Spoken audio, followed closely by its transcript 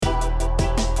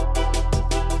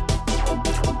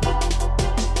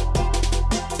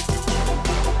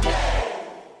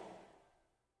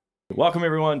Welcome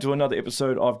everyone to another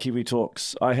episode of Kiwi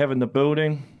Talks. I have in the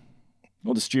building,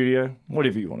 or the studio,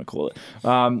 whatever you want to call it,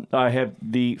 I have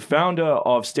the founder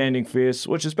of Standing Fierce,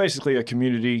 which is basically a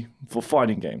community for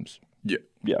fighting games.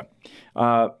 Yeah.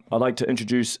 I'd like to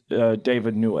introduce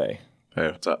David Nue. Hey,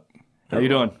 what's up? How you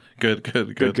doing? Good.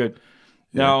 Yeah.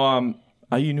 Now,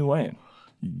 are you Nuean?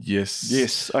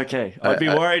 Yes. Okay. I'd be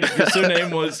worried if your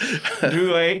surname was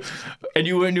Nue and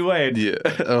you were Nuean. Yeah.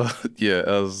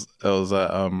 I was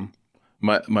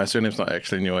my surname's not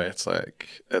actually Nue.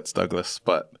 It's Douglas.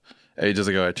 But ages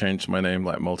ago, I changed my name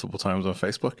like multiple times on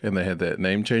Facebook, and they had that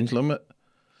name change limit.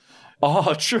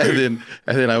 Oh, true. And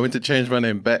then I went to change my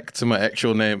name back to my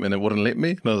actual name, and it wouldn't let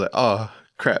me. And I was like, oh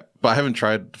crap! But I haven't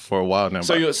tried for a while now.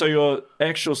 So your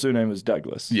actual surname is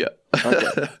Douglas. Yeah.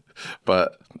 Okay.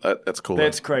 But that's cool.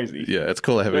 That's crazy. Yeah, it's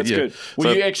cool. That's good.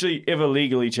 Will you actually ever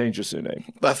legally change your surname?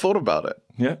 I thought about it.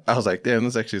 Yeah. I was like, damn,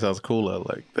 this actually sounds cooler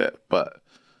like that. But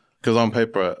because on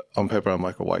paper, I'm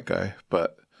like a white guy,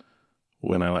 but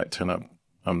when I like turn up,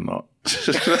 I'm not.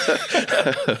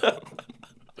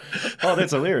 Oh,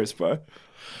 that's hilarious, bro.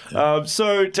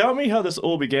 So tell me how this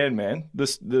all began, man.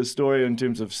 The story in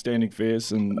terms of Standing Fierce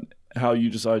and how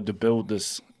you decided to build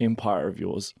this empire of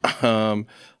yours.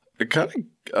 It kind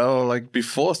of like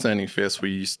before Standing Fierce,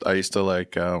 I used to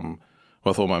like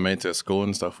with all my mates at school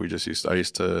and stuff. I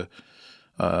used to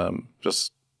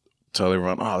just tell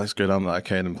everyone, oh, let's go down to the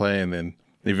arcade and play, and then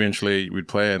eventually we'd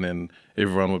play, and then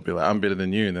everyone would be like, I'm better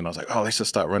than you, and then I was like, oh, let's just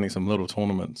start running some little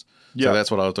tournaments. Yeah. So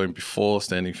that's what I was doing before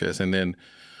Standing Fierce, and then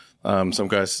some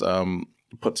guys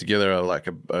put together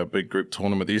a big group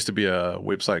tournament. There used to be a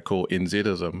website called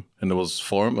NZism, and it was a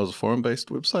forum-based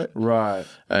website. Right.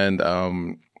 And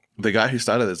the guy who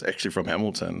started it is actually from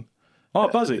Hamilton. Oh,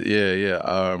 Buzzy.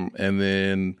 Yeah. And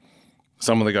then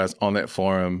some of the guys on that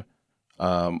forum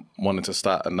wanted to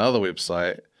start another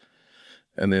website,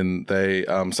 and then they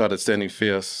started Standing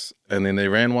Fierce, and then they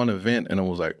ran one event, and it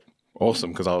was like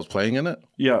awesome because I was playing in it.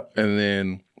 Yeah. And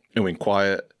then it went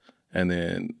quiet, and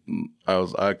then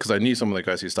because I knew some of the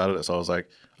guys who started it, so I was like,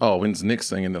 oh, when's the next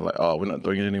thing? And they're like, oh, we're not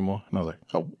doing it anymore. And I was like,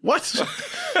 oh, what?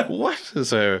 What?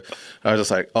 So I was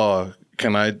just like, oh,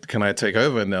 can I take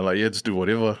over? And they're like, yeah, just do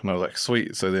whatever. And I was like,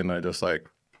 sweet. So then I just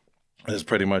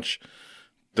pretty much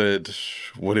did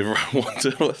whatever I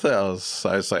wanted with it.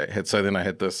 So then I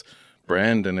had this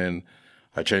brand, and then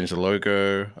I changed the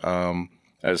logo. I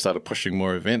just started pushing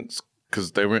more events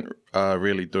because they weren't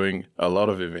really doing a lot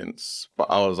of events. But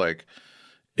I was like,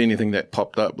 anything that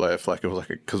popped up,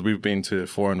 because we've been to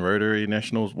foreign Rotary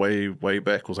Nationals way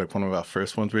back. It was like one of our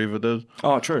first ones we ever did.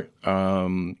 Oh, true.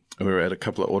 We were at a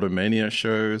couple of Automania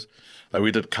shows. Like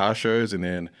we did car shows, and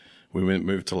then we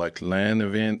moved to like LAN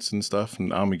events and stuff,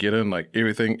 and Armageddon, like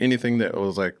anything that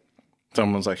was like,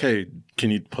 someone's like, hey,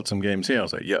 can you put some games here? I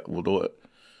was like, yeah, we'll do it.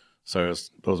 So it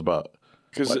was about...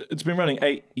 Because it's been running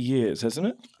 8 years, hasn't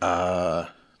it?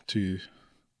 10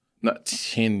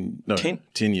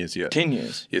 years, yeah. 10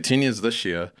 years? Yeah, 10 years this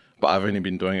year, but I've only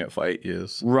been doing it for 8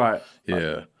 years. Right.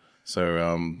 Yeah.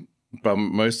 So, but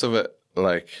most of it,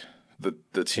 like, the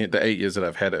 8 years that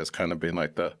I've had it has kind of been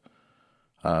like the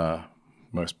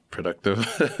most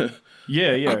productive.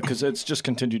 Yeah, because it's just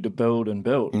continued to build and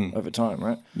build over time,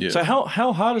 right? Yeah. So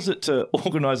how hard is it to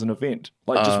organize an event?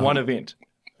 Like just one event?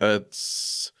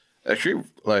 It's actually,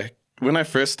 like, when I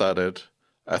first started,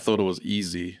 I thought it was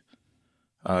easy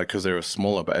because they were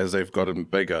smaller, but as they've gotten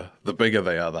bigger, the bigger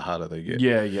they are, the harder they get.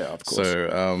 Yeah, of course.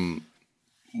 So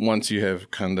once you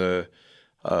have kind of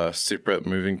separate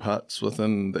moving parts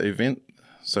within the event,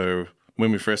 so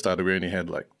when we first started, we only had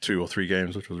like 2 or 3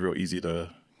 games, which was real easy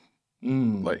to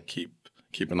like keep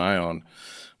an eye on.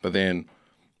 But then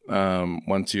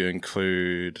once you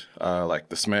include like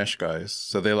the Smash guys,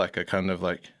 so they're like a kind of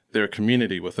like, they're a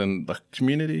community within the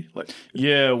community. Like,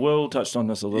 yeah, Will touched on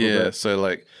this a little bit. Yeah,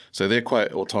 so they're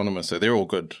quite autonomous. So they're all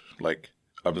good. Like,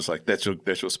 I'm just like, that's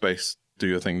your space. Do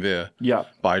your thing there. Yeah.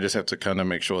 But I just have to kind of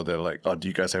make sure they're like, oh, do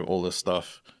you guys have all this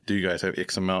stuff? Do you guys have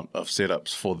X amount of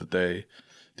setups for the day?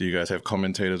 Do you guys have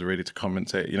commentators ready to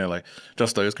commentate? You know, like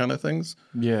just those kind of things.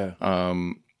 Yeah.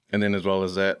 And then as well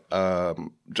as that,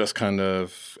 just kind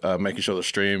of making sure the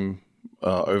stream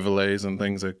overlays and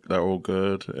things are all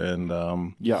good, and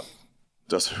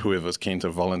just whoever's keen to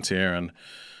volunteer, and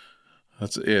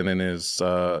that's it. And then there's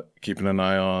keeping an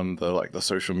eye on the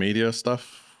social media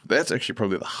stuff. That's actually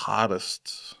probably the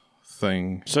hardest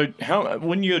thing. So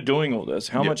when you're doing all this,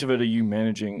 how much of it are you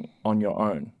managing on your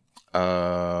own?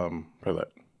 Probably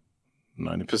like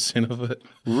 90% of it.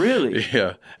 Really?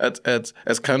 Yeah.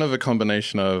 It's kind of a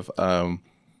combination of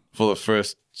for the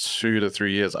first 2 to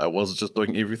 3 years, I was just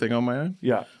doing everything on my own.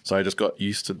 Yeah. So I just got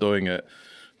used to doing it.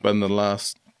 But in the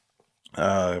last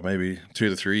maybe 2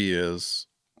 to 3 years,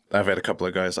 I've had a couple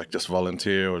of guys like just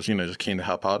volunteer or just keen to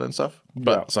help out and stuff.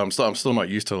 But Yeah. so I'm still not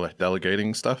used to like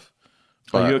delegating stuff.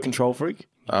 Are you a But control freak?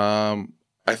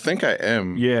 I think I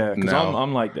am. Yeah, because now.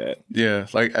 I'm like that. Yeah,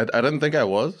 like I didn't think I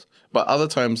was, but other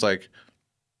times like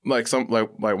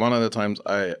one of the times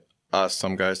I asked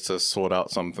some guys to sort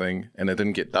out something and it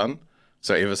didn't get done.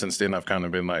 So ever since then I've kind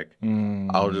of been like,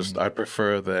 I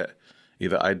prefer that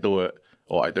either I do it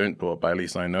or I don't do it, but at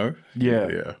least I know.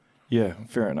 Yeah. Yeah,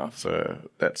 fair enough. So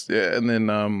that's and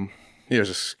then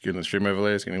just getting the stream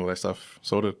overlays, getting all that stuff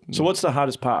sorted. So what's the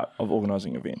hardest part of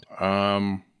organising an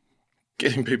event?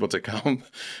 Getting people to come.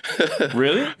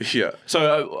 Really? Yeah.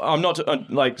 So I'm not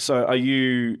so are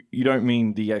you don't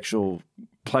mean the actual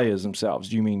players themselves?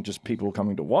 Do you mean just people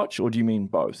coming to watch, or do you mean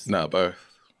both? No, both.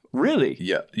 Really?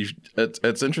 Yeah.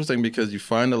 It's interesting because you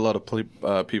find a lot of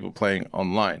people playing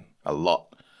online, a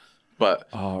lot. But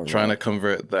trying to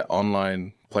convert that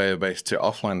online player base to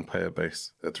offline player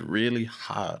base, it's really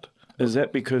hard. Is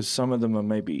that because some of them are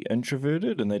maybe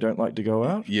introverted and they don't like to go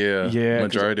out? Yeah,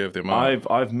 majority of them are.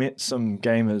 I've met some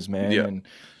gamers, man, and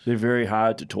they're very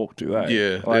hard to talk to. Eh?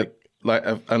 Yeah, like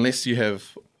unless you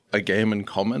have a game in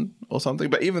common or something.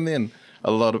 But even then,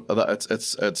 a lot of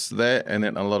it's there, and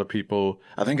then a lot of people.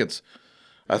 I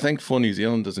think for New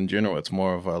Zealanders in general, it's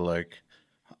more of a like.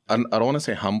 I don't want to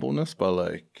say humbleness, but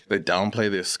like they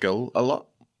downplay their skill a lot.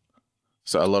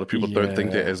 So a lot of people don't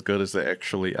think they're as good as they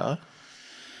actually are.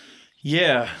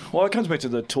 Yeah, well, it comes back to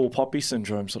the tall poppy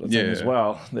syndrome sort of thing as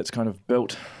well. That's kind of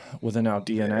built within our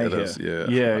DNA it here. Is, yeah.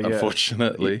 Yeah.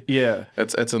 Unfortunately, yeah,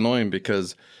 it's annoying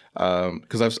because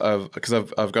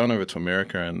I've gone over to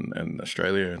America and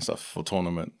Australia and stuff for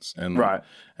tournaments and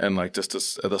and like just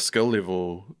the skill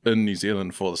level in New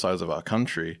Zealand for the size of our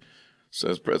country,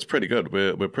 so it's pretty good.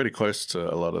 We're pretty close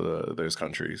to a lot of those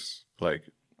countries, like.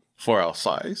 For our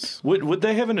size, would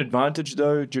they have an advantage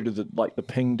though, due to the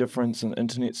ping difference and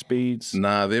internet speeds?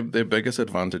 Nah, their biggest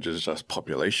advantage is just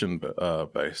population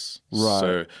base.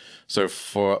 Right. So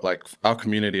for like our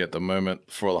community at the moment,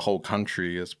 for the whole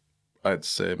country is, I'd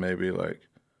say maybe like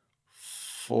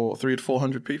 300 to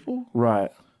 400 people. Right.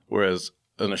 Whereas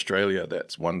in Australia,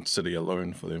 that's one city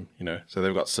alone for them. So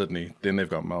they've got Sydney, then they've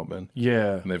got Melbourne,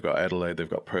 Yeah. and they've got Adelaide, they've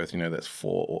got Perth. That's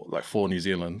four New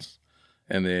Zealands,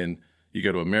 and then. You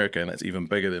go to America and it's even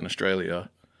bigger than Australia.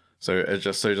 So it's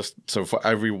so for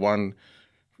every one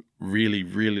really,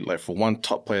 really like for one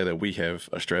top player that we have,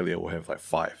 Australia will have like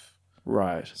 5.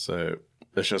 Right. So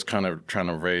it's just kind of trying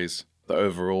to raise the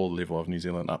overall level of New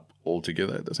Zealand up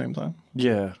altogether at the same time.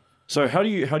 Yeah. So how do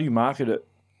you market it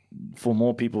for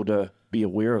more people to be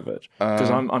aware of it? Because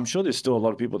I'm sure there's still a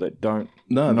lot of people that don't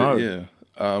know. Yeah.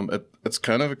 It's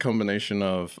kind of a combination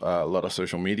of a lot of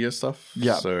social media stuff.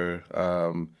 Yeah. So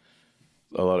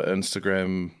a lot of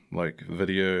Instagram like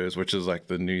videos, which is like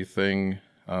the new thing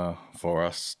for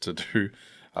us to do.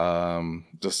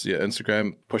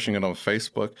 Instagram, pushing it on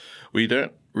Facebook. We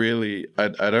don't really. I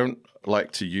don't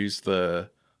like to use the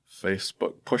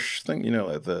Facebook push thing.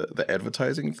 Like the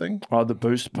advertising thing. Oh, the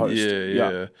boost post.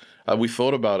 Yeah. We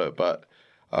thought about it, but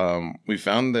we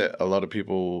found that a lot of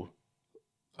people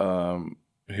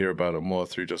hear about it more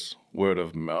through just word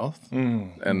of mouth,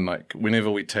 and like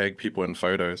whenever we tag people in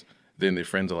photos. Then their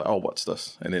friends are like, "Oh, what's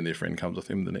this?" And then their friend comes with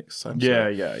him the next time. Yeah.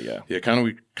 Yeah, we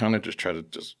kind of just try to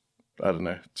I don't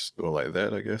know, just do it like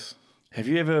that, I guess. Have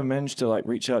you ever managed to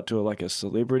reach out to a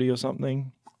celebrity or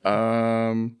something?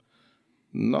 Not.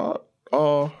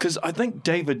 Oh, because I think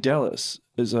David Dallas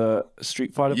is a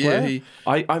Street Fighter player.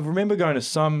 I remember going to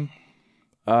some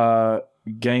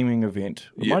gaming event.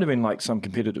 It might have been some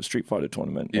competitive Street Fighter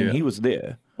tournament, and he was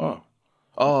there. Oh,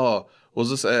 was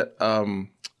this at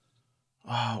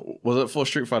was it for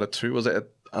Street Fighter 2? Was it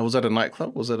at a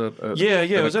nightclub? Was it it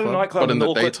was at a nightclub in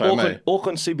the daytime,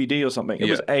 Auckland CBD or something. It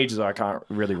was ages I can't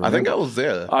really remember. I think I was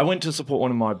there. I went to support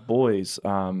one of my boys,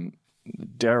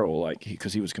 Daryl,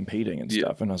 because he was competing and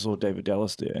stuff, and I saw David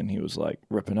Dallas there, and he was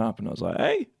ripping up, and I was like,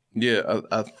 hey. Yeah,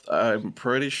 I'm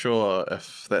pretty sure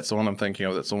if that's the one I'm thinking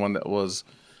of, that's the one that was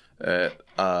at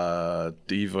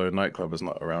Devo nightclub is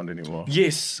not around anymore.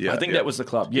 Yes, I think that was the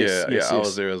club. Yes, I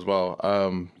was there as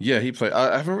well. He played.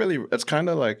 I haven't really. It's kind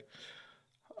of like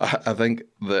I think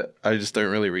that I just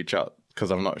don't really reach out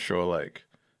because I'm not sure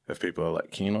if people are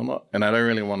keen or not, and I don't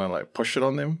really want to push it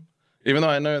on them, even though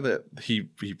I know that he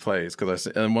plays because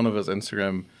in one of his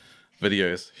Instagram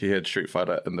videos he had Street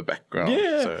Fighter in the background.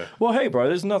 Yeah. So. Well, hey, bro,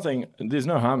 there's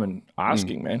no harm in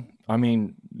asking, man. I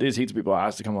mean, there's heaps of people I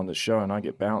ask to come on the show and I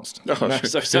get bounced. Oh, You know?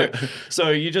 sure. So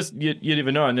you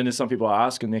never know. And then there's some people I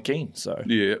ask and they're keen. So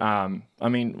I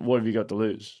mean, what have you got to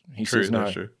lose? He True, says no.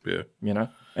 that's true. Yeah. You know,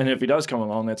 and if he does come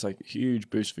along, that's like a huge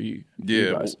boost for you.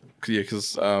 Yeah, guys.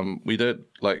 because we did,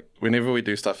 like, whenever we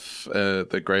do stuff at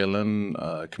the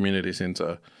Greyland Community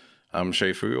Centre,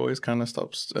 Shay-Fu always kind of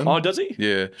stops in. Oh, does he?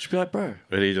 Yeah. Should be like, bro.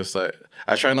 But he just, like,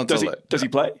 I try not to, like... Does he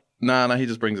play? Nah, he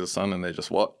just brings his son and they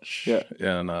just watch. Yeah.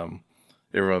 And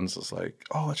everyone's just like,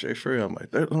 oh, it's Shay-Fu. I'm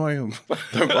like, don't annoy him.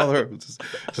 Don't bother him.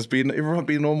 Just everyone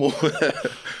be normal.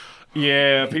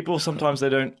 Yeah, people sometimes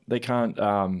they can't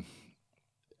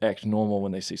act normal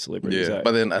when they see celebrities. Yeah,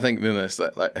 but then I think then it's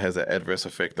like has that adverse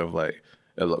effect of like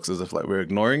it looks as if like we're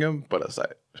ignoring him, but it's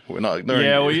like we're not ignoring.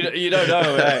 Yeah, him. well, you don't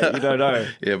know, hey, you don't know.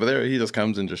 Yeah, but there he just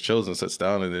comes and just chills and sits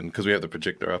down, and then because we have the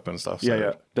projector up and stuff. So,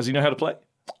 Yeah. Does he know how to play?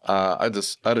 I'd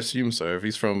assume so. If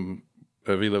he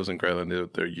lives in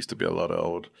Greyland, there used to be a lot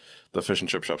of the fish and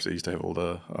chip shops that used to have all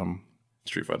the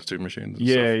Street Fighter 2 machines.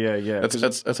 And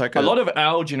stuff. It's like a lot of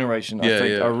our generation, I think,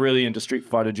 yeah. are really into Street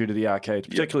Fighter due to the arcade,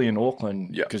 particularly in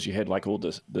Auckland, Yeah. because you had like all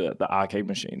the arcade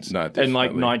machines, No, and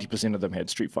like definitely. 90% of them had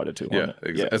Street Fighter 2 on Yeah, it.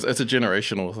 exactly. It's a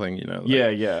generational thing, you know.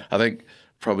 Like, Yeah. I think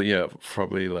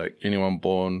probably like anyone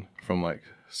born from like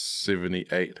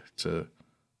 78 to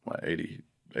like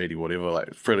 80 whatever, like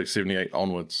probably 78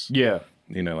 onwards. Yeah.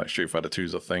 You know, like Street Fighter 2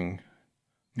 is a thing.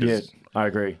 Yeah, I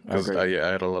agree. I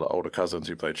had a lot of older cousins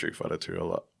who played Street Fighter 2 a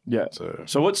lot. Yeah.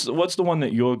 So what's the one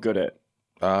that you're good at?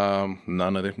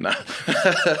 None of them. Nah.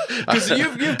 Because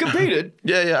you've competed.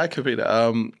 Yeah, I competed.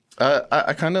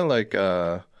 I kind of like.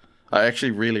 I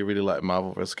actually really like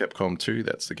Marvel vs. Capcom 2.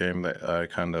 That's the game that I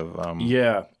kind of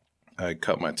I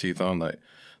cut my teeth on. Like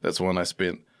that's one I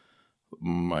spent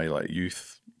my like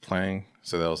youth playing.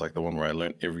 So that was like the one where I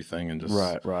learned everything and just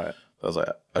Right. I was like,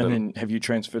 And then have you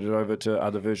transferred it over to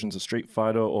other versions of Street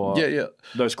Fighter or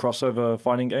those crossover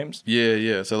fighting games?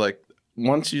 Yeah. So like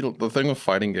the thing with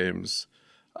fighting games,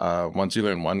 once you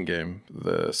learn one game,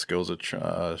 the skills are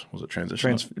was it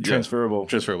transitional? Transferable.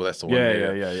 Transferable. That's the one.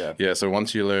 Yeah. Yeah. So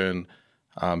once you learn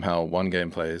how one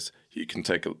game plays, you can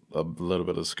take a little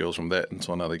bit of skills from that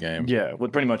into another game. Yeah,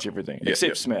 with pretty much everything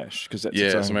except Smash, because that's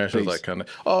its own Smash beast. is like kind of.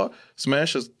 Oh,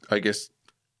 Smash is, I guess.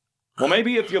 Well,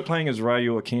 maybe if you're playing as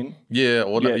Ryu or Ken. Yeah.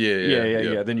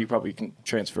 Then you probably can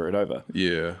transfer it over.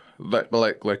 Yeah, like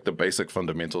the basic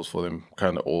fundamentals for them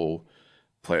kind of all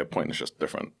play a point. It's just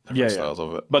different styles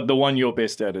of it. But the one you're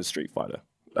best at is Street Fighter.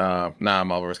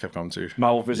 Marvel vs. Capcom 2.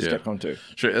 Marvel vs. Capcom 2.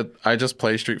 Sure, I just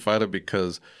play Street Fighter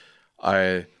because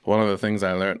one of the things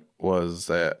I learned was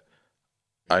that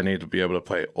I need to be able to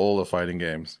play all the fighting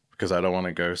games. Because I don't want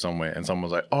to go somewhere and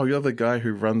someone's like, "Oh, you're the guy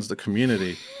who runs the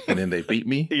community," and then they beat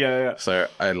me. Yeah. So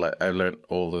I learned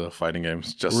all the fighting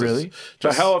games.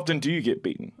 So how often do you get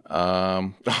beaten?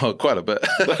 Quite a bit.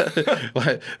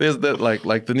 Like there's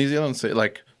like the New Zealand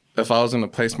like if I was going to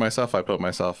place myself, I put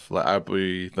myself like I'd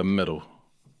be the middle,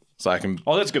 so I can.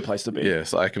 Oh, that's a good place to be. Yeah,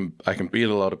 so I can beat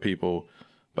a lot of people,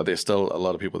 but there's still a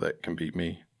lot of people that can beat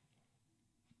me.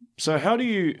 So how do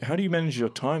you manage your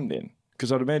time then?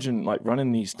 Because I'd imagine like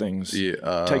running these things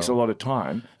takes a lot of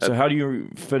time. So how do you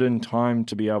fit in time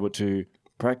to be able to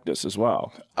practice as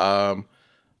well? I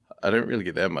don't really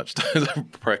get that much time to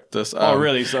practice. Oh,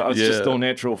 really? So it's just all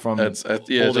natural from all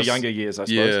the younger years, I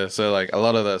suppose. Yeah, so like a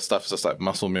lot of the stuff is just like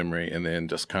muscle memory and then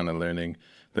just kind of learning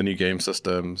the new game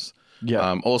systems.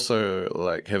 Yeah. Also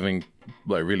like having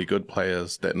like really good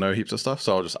players that know heaps of stuff.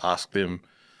 So I'll just ask them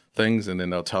things and then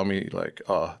they'll tell me like,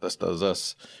 oh, this does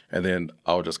this, and then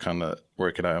I'll just kind of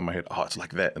work it out in my head. Oh, it's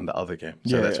like that in the other game,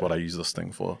 so that's what I use this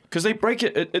thing for. Because they break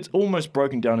it's almost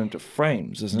broken down into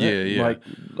frames, isn't it? Yeah.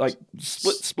 Like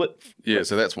split. Yeah,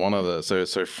 so that's one of the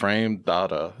so frame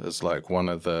data is like one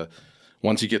of the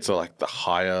once you get to like the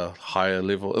higher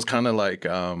level, it's kind of like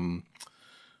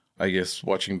I guess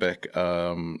watching back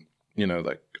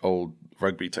like old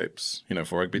rugby tapes,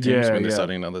 for rugby teams when they're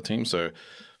starting another team. So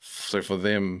for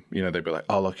them, they'd be like,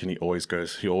 oh, look, and he always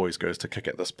goes to kick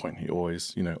at this point. He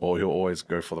always, or he'll always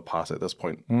go for the pass at this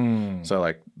point. So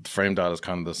like frame data is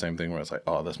kind of the same thing where it's like,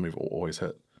 oh, this move will always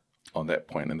hit on that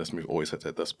point and this move always hits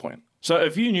at this point. So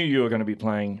if you knew you were going to be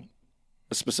playing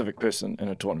a specific person in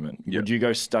a tournament, would you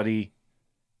go study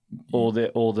all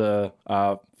the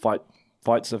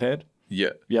fights they've had?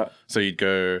 Yeah. Yeah. So you'd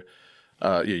go...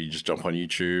 you just jump on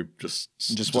YouTube, just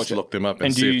watch look them up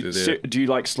and see if they're there. Do you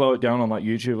like slow it down on like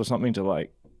YouTube or something to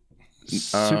like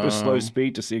super slow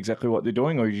speed to see exactly what they're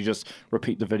doing, or you just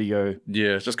repeat the video?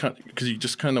 Yeah, it's just because you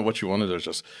just kind of what you want to do is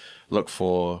just look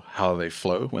for how they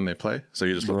flow when they play. So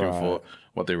you're just looking for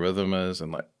what their rhythm is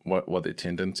and like what their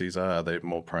tendencies are. Are they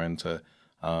more prone to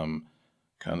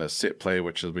kind of set play,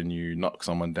 which is when you knock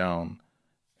someone down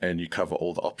and you cover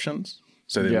all the options.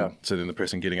 So then the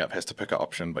person getting up has to pick an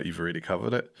option, but you've already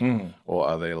covered it. Or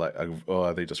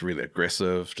are they just really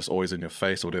aggressive, just always in your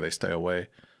face, or do they stay away?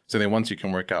 So then once you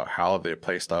can work out how their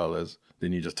play style is,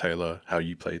 then you just tailor how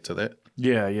you play to that.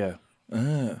 Yeah.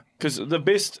 Because the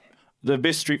best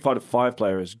Street Fighter 5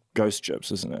 player is Ghost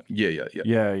Chips, isn't it?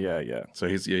 Yeah. So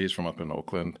he's from up in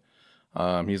Auckland.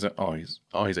 He's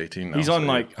 18 now. He's on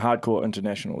like hardcore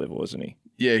international level, isn't he?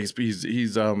 Yeah,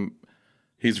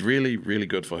 he's really, really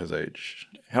good for his age.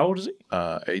 How old is he?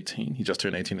 18. He just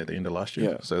turned 18 at the end of last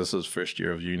year. Yeah. So this is his first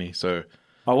year of uni. So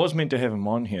I was meant to have him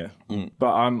on here,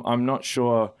 but I'm not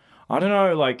sure. I don't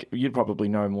know. Like, you'd probably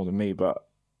know more than me, but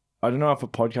I don't know if a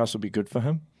podcast would be good for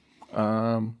him.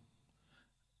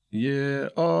 Yeah.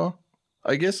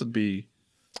 I guess it'd be.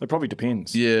 It probably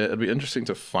depends. Yeah, it'd be interesting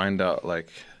to find out, like.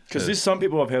 Because there's some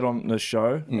people I've had on this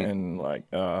show, and like,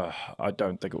 I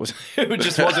don't think it was. It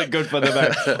just wasn't good for them.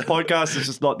 Podcast is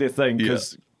just not their thing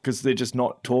because they're just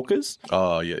not talkers.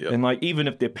 Oh yeah. And like, even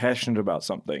if they're passionate about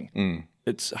something,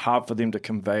 it's hard for them to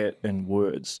convey it in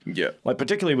words. Yeah. Like,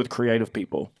 particularly with creative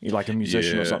people, you're like a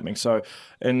musician or something. So,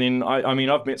 and then I mean,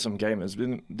 I've met some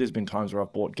gamers. There's been times where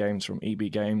I've bought games from EB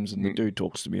Games, and the dude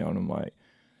talks to me, and I'm like,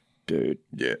 dude,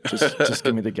 just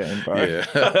give me the game, bro. Yeah.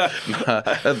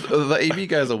 The EB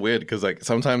guys are weird because like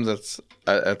sometimes it's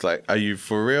like, are you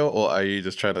for real or are you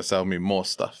just trying to sell me more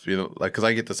stuff? You know, like because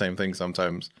I get the same thing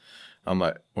sometimes. I'm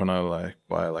like, when I like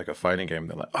buy like a fighting game,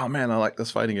 they're like, oh man, I like this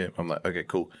fighting game. I'm like, okay,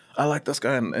 cool. I like this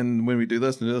guy, and when we do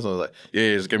this and this, I was like,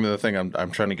 yeah, just give me the thing.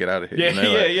 I'm trying to get out of here. Yeah, you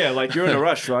know? yeah. Like you're in a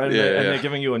rush, right? And, they're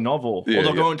giving you a novel, or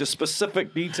they'll go into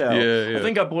specific detail. Yeah. I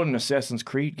think I bought an Assassin's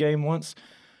Creed game once.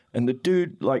 And the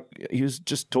dude, like, he was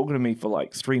just talking to me for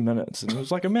like 3 minutes, and it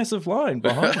was like a massive line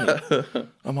behind me.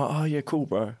 I'm like, oh yeah, cool,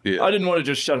 bro. Yeah. I didn't want to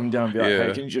just shut him down and be like,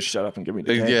 hey, can you just shut up and give me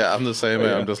the game? Yeah, I'm the same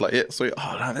way. I'm just like, yeah, sweet.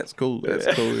 Oh no, that's cool. That's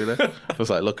cool. You know, I was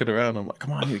like looking around. I'm like,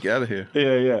 come on, you get out of here.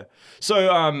 Yeah.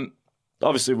 So,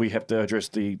 obviously, we have to address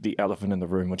the elephant in the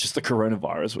room, which is the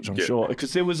coronavirus, which I'm sure,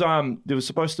 because there was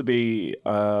supposed to be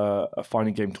a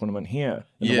fighting game tournament here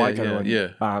in the Waikato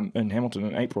in Hamilton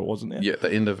in April, wasn't there? Yeah,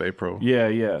 the end of April.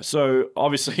 Yeah. So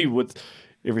obviously, with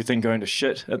everything going to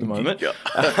shit at the moment,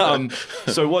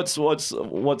 so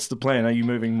what's the plan? Are you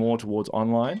moving more towards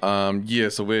online?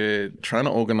 So we're trying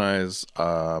to organize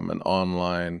an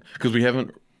online, because we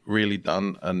haven't really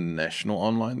done a national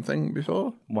online thing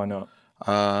before. Why not?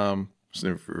 Just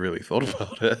never really thought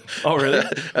about it. Oh, really?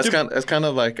 It's kind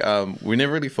of like we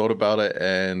never really thought about it,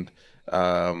 and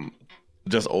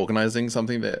just organizing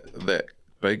something that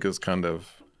big is kind of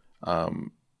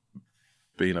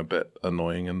been a bit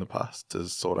annoying in the past.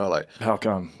 Is sort of like, how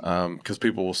come? Because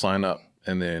people will sign up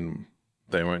and then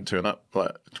they won't turn up,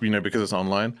 like, you know, because it's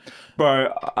online.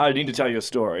 Bro, I need to tell you a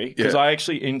story because I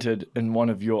actually entered in one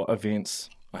of your events.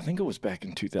 I think it was back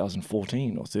in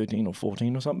 2014 or 13 or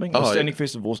 14 or something. Standing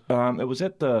Festival. It was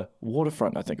at the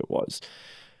waterfront, I think it was.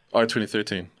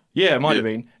 2013. Yeah, it might have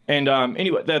been. And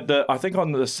anyway, I think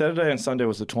on the Saturday and Sunday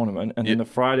was the tournament, and then the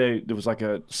Friday there was like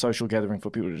a social gathering for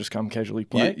people to just come casually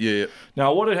play. Yeah.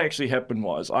 Now, what had actually happened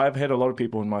was I've had a lot of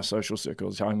people in my social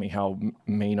circles telling me how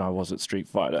mean I was at Street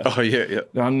Fighter. Oh, yeah.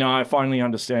 Now I finally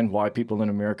understand why people in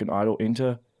American Idol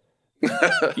enter.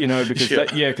 You know,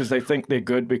 because they think they're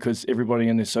good because everybody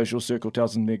in their social circle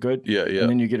tells them they're good. Yeah. And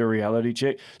then you get a reality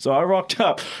check. So I rocked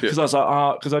up because I was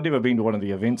like, because I'd never been to one of the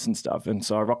events and stuff, and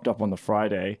so I rocked up on the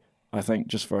Friday, I think,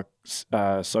 just for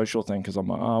a social thing because I'm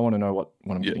like, I want to know what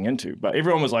I'm getting into. But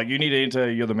everyone was like, you need to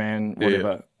enter, you're the man, whatever.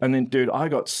 Yeah. And then, dude, I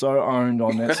got so owned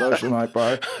on that social night,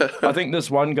 bro. I think this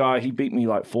one guy, he beat me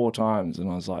like 4 times, and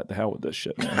I was like, the hell with this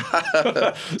shit, man.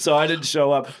 So I didn't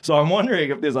show up. So I'm wondering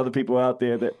if there's other people out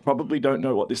there that probably don't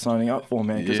know what they're signing up for,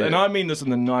 man. And I mean this in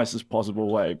the nicest possible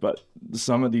way, but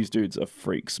some of these dudes are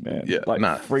freaks, man.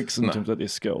 Yeah, freaks in terms of their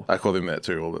skill. I call them that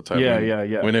too all the time.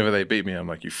 Yeah. Whenever they beat me, I'm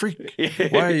like, you freak.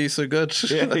 Why are you so good?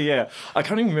 Yeah. I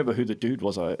can't even remember who the dude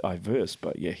was I versed,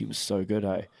 but yeah, he was so good,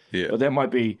 eh? Yeah. But that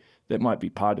might be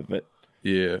part of it.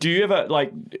 Yeah. Do you ever,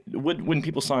 like, when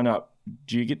people sign up,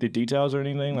 do you get their details or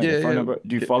anything? Like their phone number?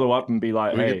 Do you follow up and be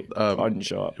like, hey, I didn't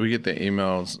show up? We get their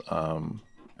emails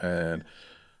and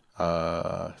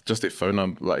just their phone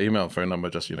number, like email and phone number,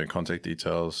 just, you know, contact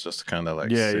details, just to kind of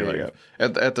like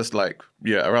at this, like,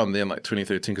 around then, like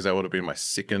 2013, because that would have been my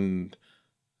second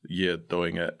year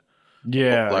doing it.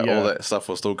 Yeah, all that stuff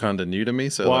was still kind of new to me.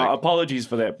 So, apologies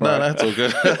for that, bro. No, that's all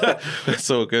good. That's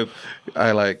all good.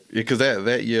 I because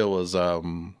that year was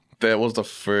that was the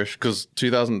first, because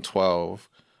 2012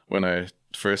 when I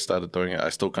first started doing it, I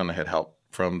still kind of had help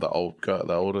from the old guard,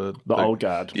 old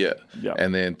guard. Yeah.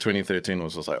 And then 2013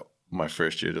 was just like my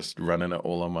first year just running it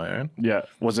all on my own. Yeah.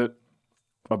 Was it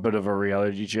a bit of a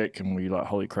reality check? And were you like,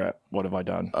 holy crap, what have I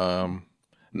done?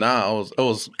 Nah, it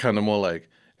was kind of more like,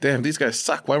 damn, these guys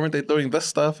suck. Why weren't they doing this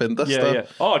stuff and this stuff? Yeah.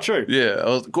 Oh, true. Yeah, I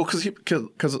was cool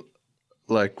because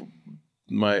like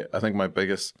I think my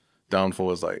biggest downfall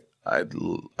was like I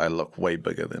look way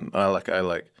bigger than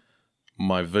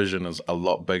my vision is a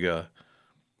lot bigger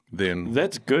than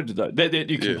That's good though. That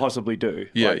you can possibly do.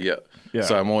 Yeah.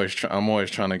 So I'm always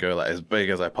trying to go like as big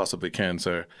as I possibly can.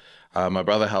 So my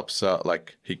brother helps out.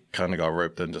 Like he kind of got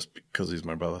roped in just because he's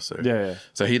my brother. So Yeah.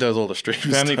 So he does all the streams.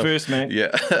 Family stuff. first, man.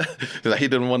 Yeah. Like, he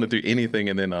didn't want to do anything,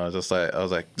 and then I was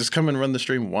like, just come and run the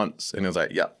stream once, and he was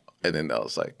like, yeah. And then that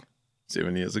was like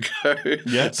 7 years ago.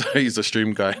 Yeah. So he's a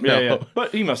stream guy now. Yeah.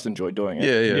 But he must enjoy doing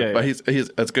it. Yeah. But he's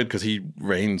it's good because he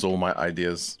reins all my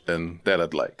ideas, and that are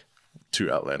like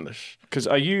too outlandish. Because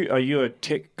are you a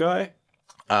tech guy?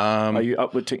 Are you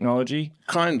up with technology?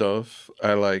 Kind of.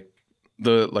 I like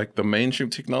the mainstream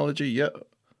technology, yeah.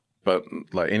 But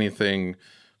like anything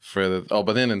further. Oh,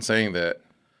 but then in saying that,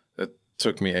 it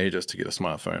took me ages to get a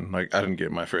smartphone. Like I didn't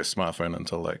get my first smartphone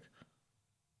until like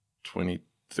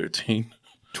 2013.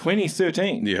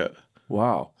 2013. Yeah.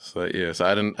 Wow. So yeah, so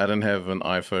I didn't have an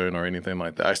iPhone or anything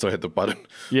like that. I still had the button,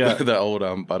 the old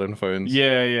button phones.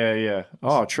 Yeah.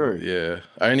 Oh, true. Yeah,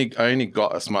 I only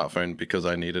got a smartphone because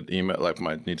I needed email, like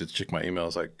needed to check my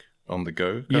emails like on the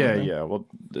go. Yeah. Well,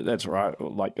 that's right.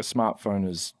 Like a smartphone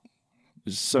is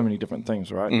so many different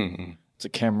things, right? Mm-hmm. It's a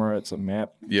camera, it's a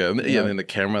map. Yeah, and then the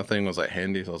camera thing was like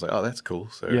handy, so I was like, oh, that's cool.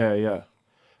 So Yeah.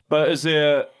 But is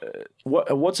there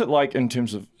what's it like in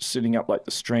terms of setting up like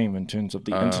the stream, in terms of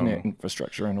the internet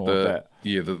infrastructure and all of that?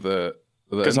 Yeah,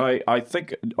 Because I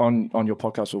think on your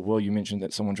podcast with Will, you mentioned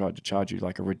that someone tried to charge you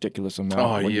like a ridiculous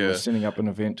amount when you were setting up an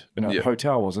event in a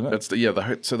hotel, wasn't it? It's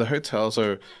the hotel.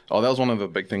 So that was one of the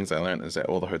big things I learned, is that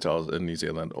all the hotels in New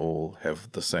Zealand all have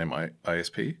the same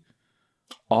ISP.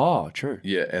 Oh, true.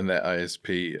 Yeah, and that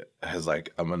ISP has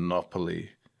like a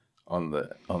monopoly on the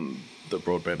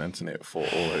broadband internet for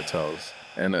all hotels,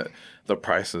 and the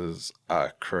prices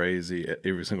are crazy at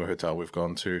every single hotel we've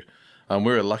gone to. We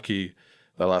were lucky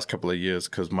the last couple of years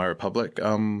because My Republic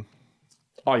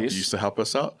used to help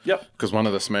us out. Yep. Because one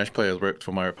of the Smash players worked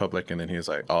for My Republic, and then he was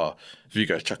like, oh, if you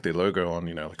guys chuck their logo on,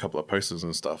 a couple of posters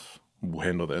and stuff, we'll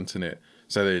handle the internet.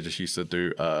 So they just used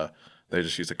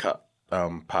to cut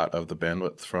part of the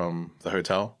bandwidth from the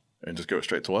hotel and just go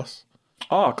straight to us.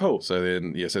 Oh, cool. So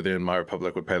then My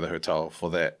Republic would pay the hotel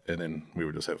for that, and then we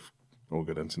would just have all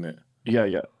good internet.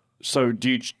 Yeah. So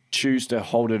do you choose to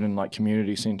hold it in like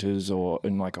community centers or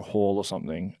in like a hall or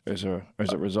something as a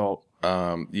result?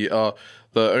 The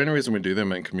only reason we do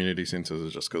them in community centers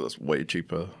is just because it's way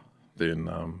cheaper than.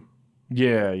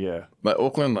 Yeah. But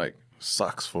Auckland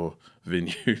sucks for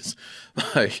venues.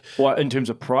 What, in terms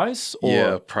of price? Or?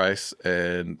 Yeah, price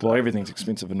and... Well, everything's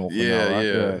expensive in Auckland now, right?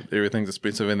 Yeah. Everything's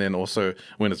expensive. And then also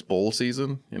when it's ball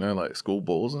season, like school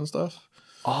balls and stuff.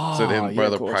 Oh, so then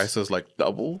the prices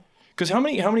double. Because how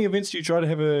many events do you try to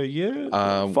have a year?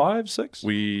 5, 6?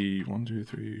 1, 2,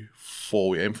 3, 4.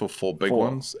 We aim for 4 big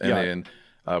ones. And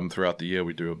then throughout the year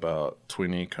we do about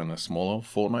 20 kind of smaller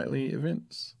fortnightly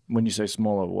events. When you say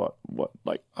smaller, what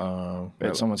like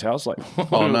at someone's house? Like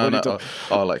oh no.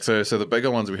 So the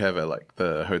bigger ones we have at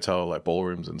the hotel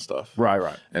ballrooms and stuff.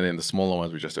 Right. And then the smaller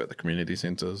ones we just do at the community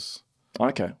centers.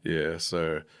 Okay. Yeah.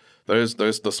 So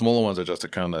the smaller ones are just to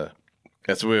kind of,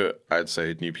 that's where I'd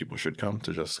say new people should come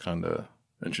to just kind of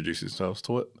introduce themselves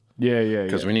to it. Yeah.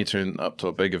 Because when you turn up to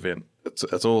a big event,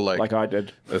 it's all like I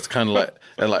did. It's kind of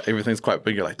and everything's quite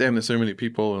big. You're like, damn, there's so many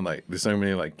people and there's so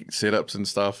many setups and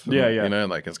stuff. And, Yeah.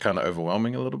 It's kind of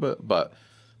overwhelming a little bit. But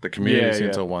the community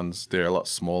center ones, they're a lot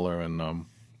smaller, and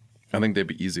I think they'd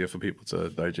be easier for people to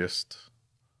digest.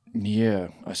 Yeah,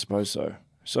 I suppose so.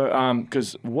 So,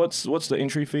 because what's the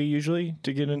entry fee usually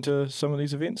to get into some of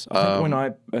these events? I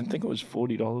think it was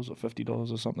 $40 or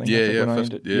 $50 or something.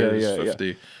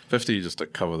 Yeah, 50 just to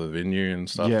cover the venue and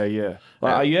stuff. Yeah.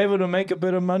 Are you able to make a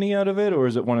bit of money out of it, or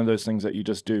is it one of those things that you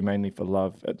just do mainly for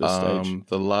love at this stage?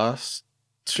 The last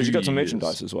 2 because you got some years,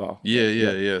 merchandise as well.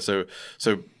 Yeah. So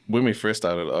when we first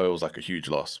started, it was a huge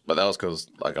loss, but that was because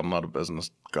I'm not a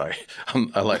business guy.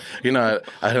 I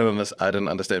didn't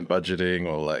understand budgeting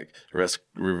or risk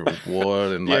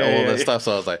reward and all that stuff.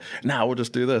 So I was like, nah, we'll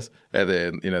just do this. And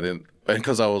then and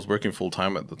because I was working full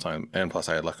time at the time, and plus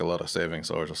I had a lot of savings,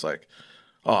 so I was just like,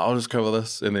 oh, I'll just cover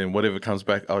this, and then whatever comes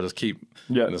back, I'll just keep.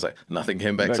 Yeah. And it's nothing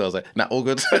came back, so I was like, nah, all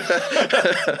good.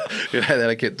 Then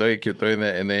I kept doing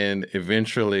that, and then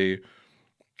eventually,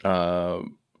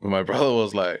 my brother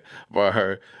was like,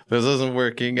 bro, this isn't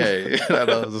working, eh? And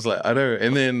I was just like, I know.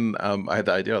 And then I had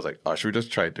the idea. I was like, oh, should we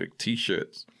just try doing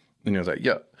T-shirts? And he was like,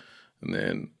 yeah. And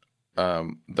then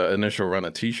the initial run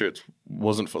of T-shirts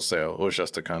wasn't for sale. It was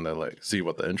just to kind of like see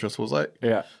what the interest was like.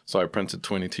 Yeah. So I printed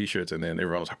 20 T-shirts, and then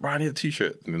everyone was like, bro, I need a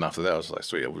T-shirt. And then after that, I was like,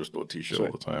 sweet, we'll just do a T-shirt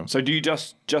all the time. So do you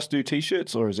just do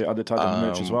T-shirts, or is there other types of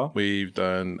merch as well? We've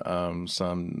done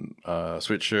some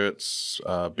sweatshirts,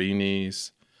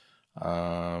 beanies.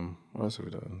 What else have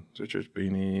we done? Sweatshirts,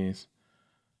 beanies,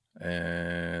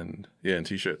 and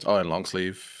T-shirts. Oh, and long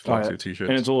sleeve T-shirts.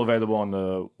 And it's all available on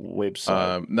the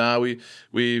website.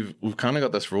 We've kind of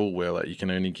got this rule where like you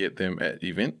can only get them at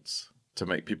events to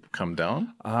make people come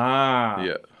down.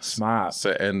 Yeah, smart.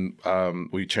 So and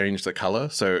we changed the color,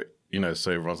 so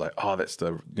so everyone's like, oh, that's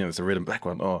the it's the red and black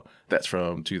one. Oh, that's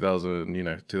from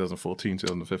 2014,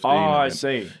 2015. Oh, I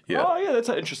see. Yeah. Oh, yeah, that's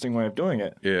an interesting way of doing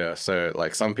it. Yeah, so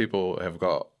like some people have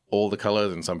got all the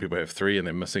colors and some people have 3 and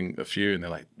they're missing a few, and they're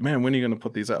like, man, when are you going to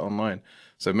put these out online?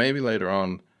 So maybe later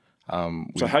on.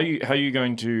 So how you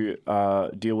going to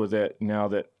deal with that now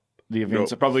that the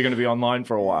events are probably going to be online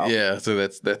for a while? Yeah, so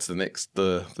that's the next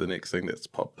thing that's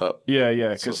popped up.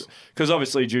 Yeah, because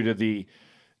obviously due to the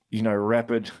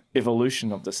rapid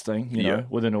evolution of this thing,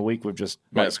 within a week we've just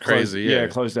it's crazy.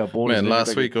 Closed our borders. Man,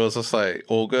 last week it was just like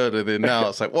all good, and then now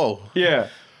it's like whoa. Yeah,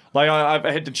 like I've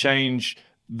had to change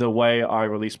the way I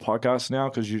release podcasts now,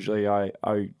 because usually I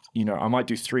might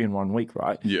do 3 in 1 week,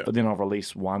 right? Yeah. But then I'll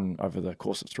release one over the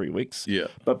course of 3 weeks. Yeah.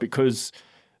 But because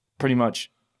pretty much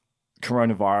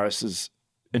coronavirus has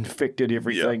infected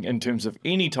everything in terms of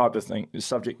any type of thing, the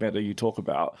subject matter you talk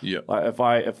about. Yeah.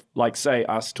 Like if like say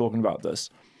us talking about this,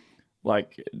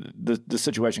 like the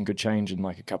situation could change in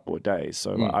like a couple of days.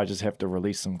 So like, I just have to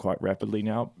release them quite rapidly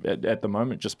now at the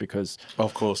moment, just because.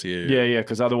 Of course, yeah. Yeah,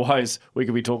 because otherwise we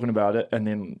could be talking about it and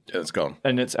then it's gone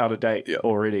and it's out of date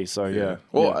already. So yeah.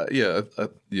 Well, it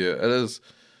is.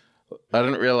 I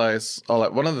didn't realize. Oh,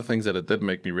 like one of the things that it did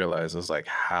make me realize is like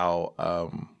how,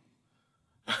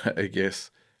 I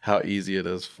guess how easy it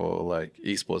is for like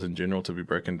esports in general to be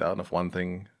broken down if one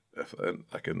thing, if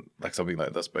like something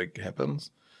like this big happens.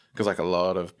 Because like a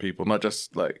lot of people, not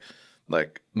just like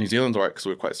New Zealand's right because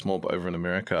we're quite small, but over in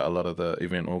America, a lot of the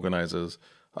event organizers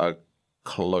are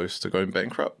close to going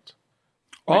bankrupt.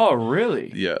 Oh, really?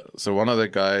 Yeah. So one of the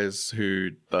guys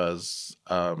who does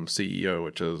CEO,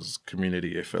 which is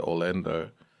Community Effort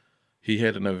Orlando, he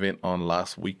had an event on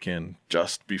last weekend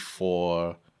just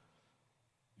before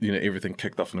everything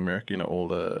kicked off in America. All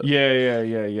the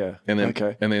yeah. And then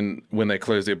and then when they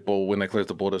closed the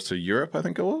borders to Europe, I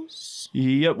think it was.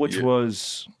 Yeah, which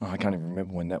was I can't even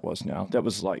remember when that was now. That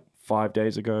was like 5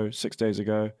 days ago, 6 days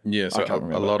ago. Yeah, so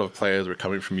a lot of players were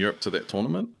coming from Europe to that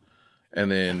tournament,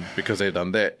 and then because they'd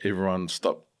done that, everyone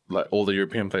stopped. Like all the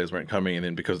European players weren't coming, and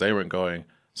then because they weren't going,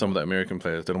 some of the American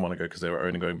players didn't want to go because they were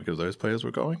only going because those players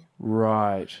were going.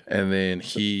 Right. And then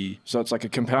So it's like a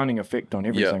compounding effect on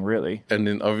everything, really. And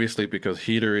then obviously because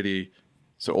he'd already,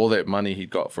 so all that money he'd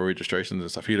got for registrations and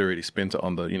stuff, he'd already spent it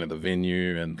on the the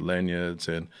venue and lanyards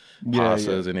and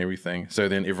passes and everything. So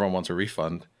then everyone wants a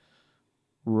refund.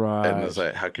 Right. And it's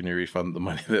like, how can you refund the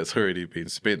money that's already been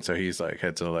spent? So he's like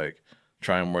had to like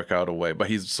try and work out a way. But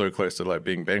he's so close to like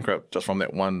being bankrupt just from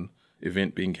that one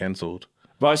event being cancelled.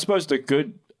 But I suppose the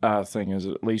good thing is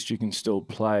at least you can still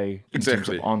play in terms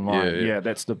of online. Yeah,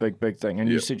 that's the big thing. And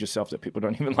you said yourself that people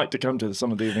don't even like to come to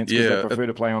some of the events because they prefer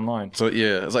to play online. So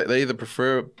it's like they either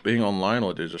prefer being online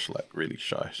or they're just like really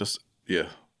shy.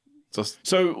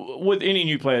 So with any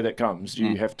new player that comes, do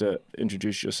you have to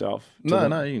introduce yourself?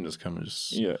 No, you can just come and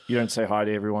just. Yeah, you don't say hi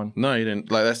to everyone. No, you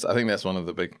didn't. Like I think that's one of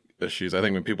the big issues. I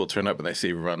think when people turn up and they see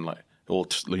everyone like all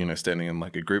standing in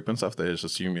like a group and stuff, they just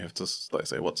assume you have to like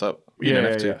say what's up. You don't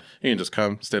have to. You can just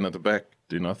come, stand at the back,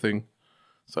 do nothing.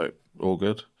 So all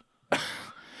good.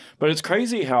 But it's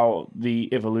crazy how the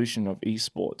evolution of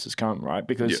esports has come, right?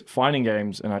 Because fighting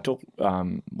games, and I talked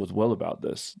with Will about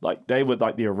this, like they were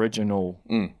like the original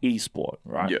esport,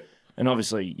 right? Yeah. And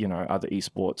obviously, other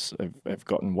esports have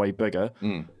gotten way bigger.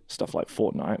 Stuff like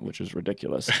Fortnite, which is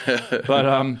ridiculous.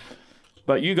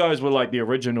 But you guys were like the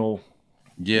original.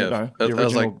 Yeah, it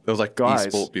was like guys.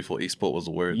 esport before esport was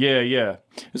a word. Yeah.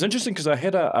 It's interesting because I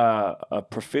had a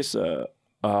professor,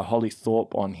 Holly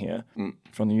Thorpe, on here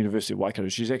from the University of Waikato.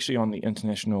 She's actually on the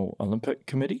International Olympic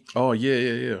Committee. Oh,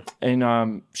 yeah.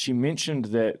 And she mentioned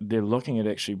that they're looking at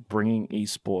actually bringing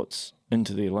esports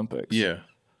into the Olympics. Yeah.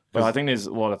 But I think there's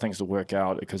a lot of things to work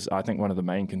out because I think one of the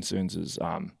main concerns is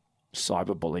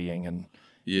cyberbullying and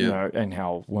and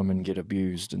how women get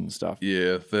abused and stuff.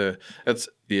 Yeah,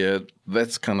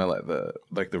 that's kind of like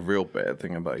the real bad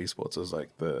thing about esports is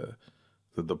like the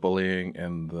the bullying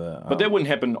and the. But that wouldn't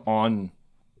happen on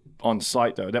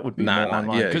site though. That would be more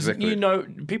online. Yeah, Because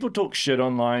exactly. people talk shit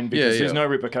online because there's no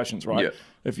repercussions, right? Yeah.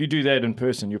 If you do that in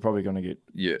person, you're probably going to get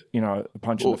a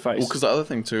punch in the face. Well, because the other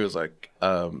thing too is like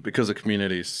because the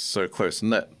community is so close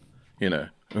knit,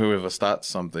 whoever starts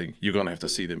something, you're gonna have to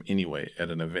see them anyway at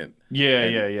an event.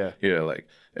 Yeah. Like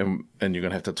and you're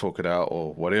gonna have to talk it out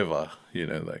or whatever.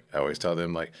 Like I always tell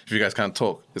them, like if you guys can't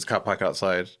talk, there's a car park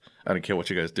outside. I don't care what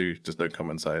you guys do, just don't come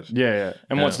inside. Yeah.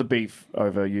 And what's the beef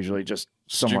over? Usually just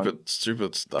stupid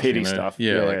stuff, petty stuff.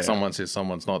 Yeah, someone says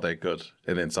someone's not that good,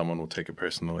 and then someone will take it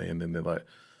personally, and then they're like,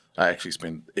 I actually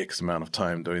spent X amount of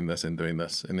time doing this, and then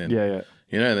and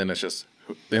then it's just,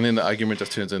 and then the argument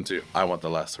just turns into I want the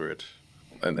last word.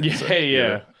 And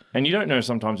And you don't know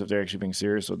sometimes if they're actually being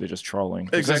serious or they're just trolling.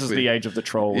 Exactly. This is the age of the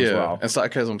troll as well. And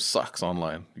sarcasm sucks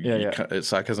online.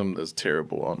 Sarcasm is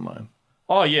terrible online.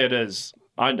 Oh yeah, it is.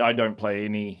 I don't play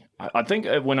any. I think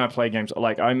when I play games,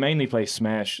 like I mainly play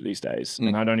Smash these days,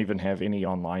 and I don't even have any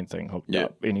online thing hooked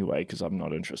up anyway because I'm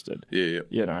not interested.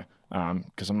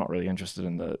 Because I'm not really interested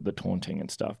in the taunting and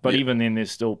stuff. But even then,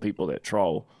 there's still people that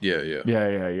troll. Yeah.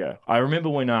 I remember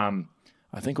when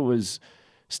I think it was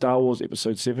Star Wars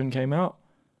Episode 7 came out.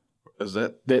 Is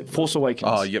that Force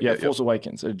Awakens? Oh, yep. Force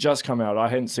Awakens. It had just come out. I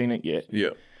hadn't seen it yet. Yeah.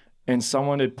 And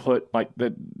someone had put like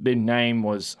their name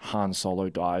was Han Solo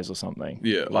dies or something.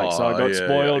 Yeah. So I got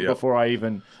spoiled before I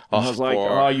even. I was like,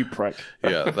 "Oh, you prick!"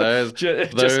 Yeah,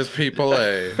 those people.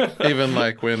 Even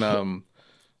like when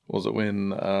was it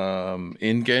when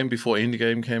Endgame before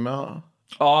Endgame came out?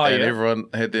 Oh and everyone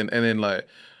had then like.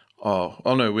 Oh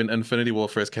no! When Infinity War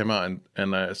first came out,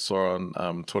 and I saw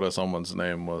on Twitter someone's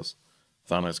name was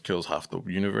Thanos kills half the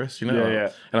universe, And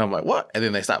I'm like, what? And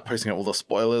then they start posting all the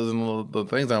spoilers and all the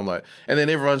things. And I'm like, and then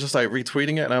everyone's just like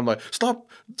retweeting it, and I'm like, stop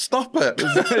it!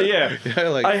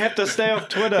 I have to stay off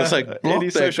Twitter. It's like block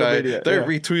that social guy. media. Don't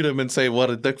retweet him and say what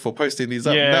a dick for posting these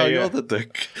up. Now you're the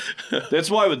dick. That's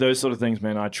why with those sort of things,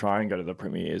 man, I try and go to the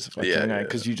premieres if I can,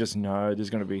 because you just know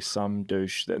there's going to be some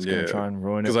douche that's going to try and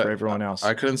ruin it for everyone else.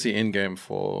 I couldn't see Endgame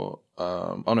for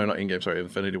not Endgame, sorry,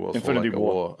 Infinity War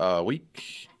for a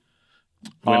week.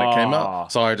 When it came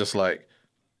out, so I just like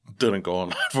didn't go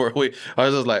on for a week. I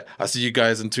was just like, I see you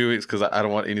guys in 2 weeks because I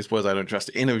don't want any spoilers. I don't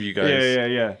trust any of you guys.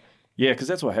 Yeah. Because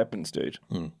that's what happens, dude.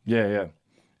 Yeah.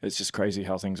 It's just crazy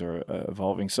how things are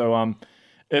evolving. So,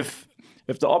 if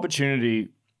the opportunity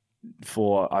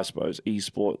for, I suppose,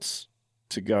 esports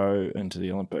to go into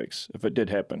the Olympics, if it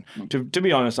did happen, to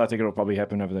be honest, I think it'll probably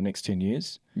happen over the next 10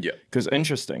 years. Yeah. Because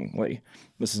interestingly,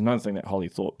 this is another thing that Holly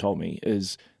Thorpe told me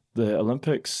is. The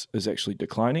Olympics is actually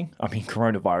declining. I mean,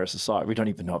 coronavirus aside, we don't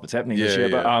even know if it's happening this year.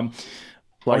 Yeah.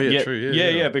 But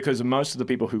true. because most of the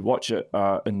people who watch it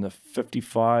are in the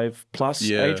 55 plus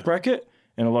age bracket,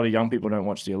 and a lot of young people don't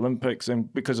watch the Olympics,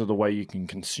 and because of the way you can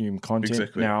consume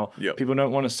content now, people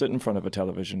don't want to sit in front of a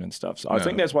television and stuff. So I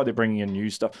think that's why they're bringing in new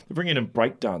stuff. They're bringing in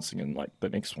breakdancing in like the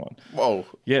next one. Whoa!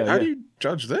 How do you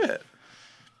judge that?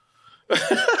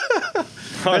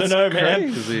 I don't know,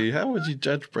 man. Crazy. How would you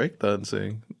judge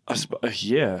breakdancing? I suppose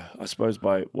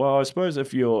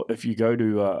if you go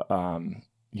to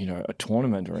a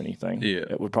tournament or anything,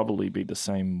 it would probably be the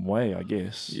same way, I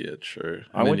guess. Yeah, true.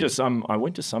 I went to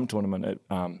some tournament at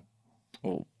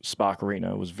Spark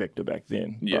Arena. It was Vector back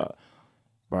then. Yeah. But,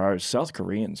 bro, South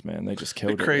Koreans, man, they just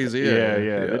killed it. Crazy, yeah.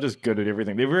 They're just good at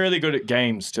everything. They're really good at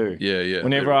games too. Yeah.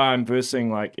 Whenever I'm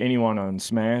versing like anyone on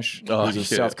Smash, who's a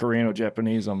South Korean or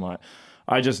Japanese, I'm like,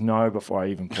 I just know before I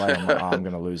even play, I'm like, I'm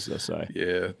going to lose this. Well,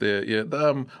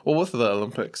 with the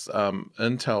Olympics,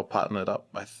 Intel partnered up,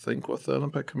 I think, with the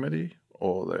Olympic Committee,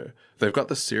 or they've got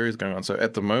this series going on. So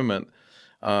at the moment,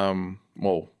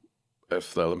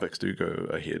 if the Olympics do go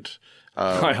ahead,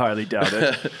 I highly doubt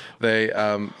it.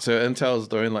 So Intel's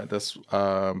doing like this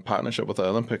partnership with the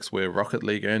Olympics where Rocket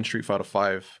League and Street Fighter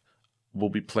 5 will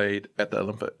be played at the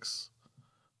Olympics.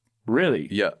 Really?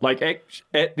 Yeah. Like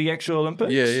at the actual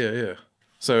Olympics? Yeah.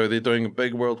 So they're doing a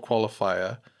big world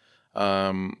qualifier.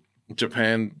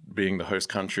 Japan being the host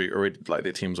country already, like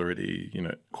their team's already,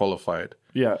 qualified.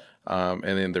 Yeah. And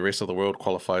then the rest of the world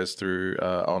qualifies through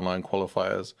online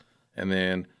qualifiers. And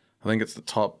then I think it's the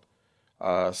top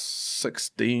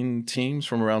 16 teams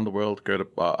from around the world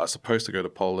are supposed to go to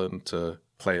Poland to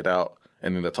play it out.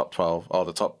 And then the top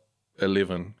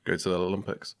 11 go to the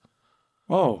Olympics.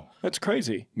 Oh, that's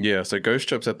crazy. Yeah. So Ghost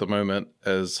Trips at the moment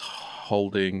is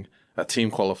holding a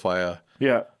team qualifier.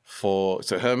 Yeah.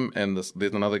 So him and there's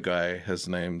another guy, his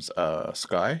name's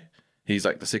Sky. He's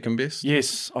like the second best.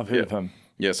 Yes, I've heard of him.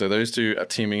 Yeah, so those two are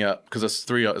teaming up because it's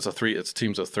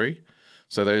teams of three.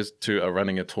 So those two are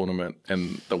running a tournament,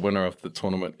 and the winner of the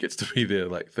tournament gets to be their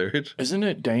like third. Isn't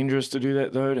it dangerous to do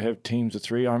that though? To have teams of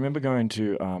 3. I remember going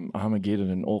to Armageddon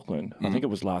in Auckland. I think it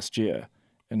was last year,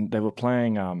 and they were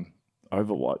playing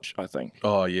Overwatch, I think.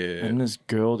 Oh yeah. And this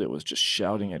girl that was just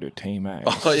shouting at her teammate.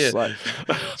 Oh yeah. Like,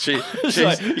 she's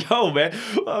like, yo man,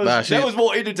 that was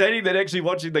more entertaining than actually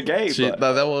watching the game.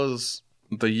 No, that was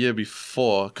the year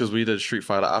before because we did Street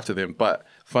Fighter after them. But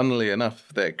funnily enough,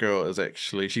 that girl is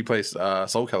actually she plays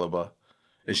Soul Calibur.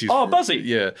 And she's Buzzy.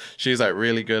 Yeah, she's like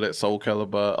really good at Soul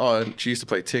Calibur. Oh, and she used to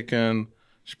play Tekken.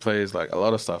 She plays like a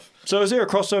lot of stuff. So is there a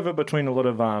crossover between a lot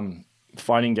of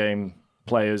fighting game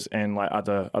players and like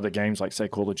other games like say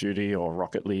Call of Duty or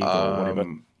Rocket League or whatever?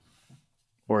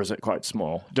 Or is it quite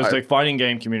small? Does the fighting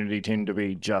game community tend to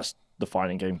be just the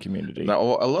fighting game community? No,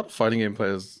 a lot of fighting game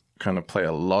players kind of play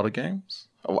a lot of games.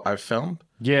 I've found.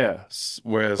 Yeah.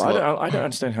 Whereas I don't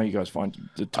understand how you guys find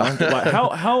the time. Like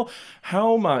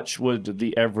how much would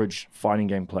the average fighting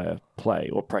game player play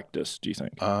or practice? Do you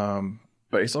think?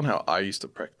 Based on how I used to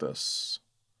practice,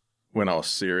 when I was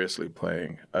seriously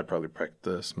playing, I'd probably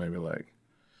practice maybe like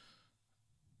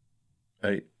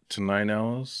 8 to 9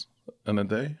 hours in a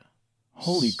day.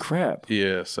 Holy crap!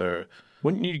 Yeah, so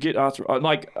wouldn't you get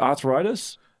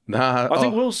arthritis? Nah, I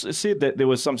think Will said that there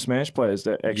was some Smash players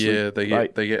that actually they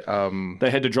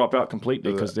had to drop out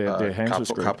completely because their hands were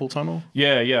screwed. Carpal tunnel.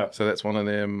 Yeah. So that's one of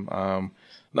them.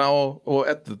 Now, or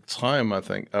at the time, I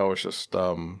think I was just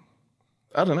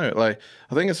I don't know. Like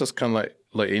I think it's just kind of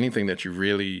like anything that you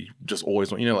really just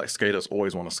always want. You know, like skaters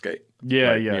always want to skate.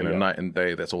 Yeah, night and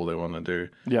day. That's all they want to do.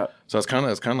 Yeah. So it's kind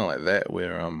of like that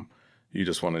where you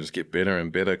just want to just get better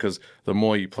and better because the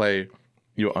more you play,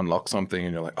 you unlock something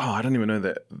and you're like, oh, I didn't even know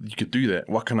that you could do that.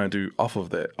 What can I do off of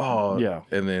that? Oh, yeah.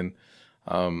 And then,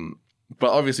 but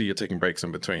obviously you're taking breaks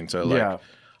in between. So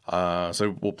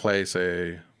so we'll play,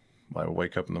 say, like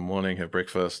wake up in the morning, have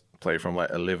breakfast, play from like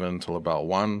 11 till about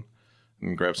 1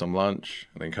 and grab some lunch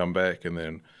and then come back and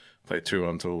then play 2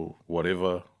 until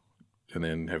whatever and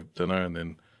then have dinner. And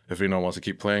then if anyone wants to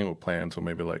keep playing, we'll play until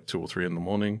maybe like 2 or 3 in the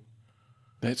morning.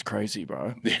 That's crazy,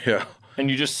 bro. Yeah.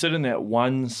 And you just sit in that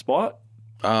one spot?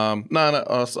 No.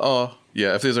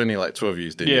 Yeah. If there's only like 2 of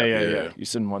you, then yeah. You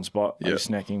sit in one spot. Are you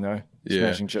snacking though?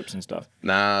 Smashing chips and stuff.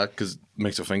 Nah, because it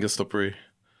makes your fingers slippery,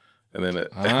 and then it.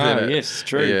 Yes,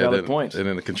 true. Valid point. And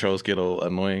then the controls get all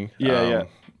annoying. Yeah.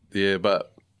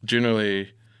 But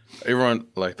generally, everyone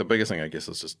like the biggest thing I guess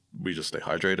is we just stay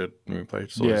hydrated when we play.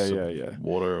 So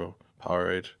water or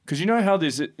Powerade. Because you know how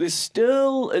there's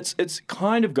still it's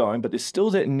kind of going, but there's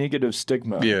still that negative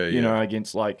stigma. You know,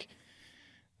 against like.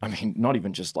 I mean, not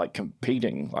even just like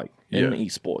competing like in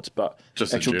esports, but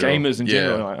just actual gamers in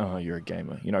general. Like, oh, you're a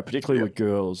gamer. You know, particularly with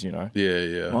girls. You know.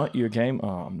 Yeah. What? You're a gamer?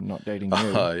 Oh, I'm not dating you.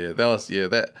 Oh yeah,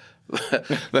 that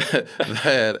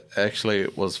actually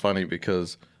was funny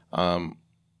because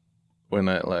when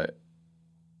I like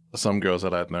some girls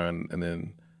that I'd known and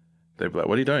then they'd be like,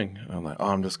 "What are you doing?" And I'm like, "Oh,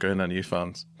 I'm just going down to youth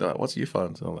funds." They're like, "What's youth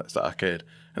funds?" And I'm like, "It's the arcade."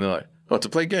 And they're like, "Oh, to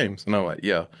play games." And I'm like,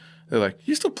 "Yeah." They're like,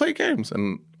 "You still play games?"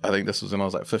 And I think this was when I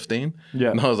was like 15. Yeah.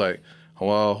 And I was like,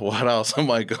 well, what else am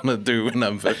I going to do when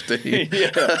I'm 15? You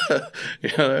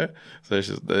know? So it's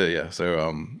just,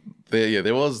 So,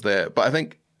 there was that. But I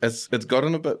think it's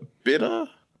gotten a bit better.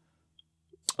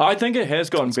 I think it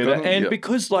has gotten better.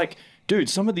 Because, like, dude,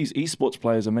 some of these esports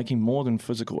players are making more than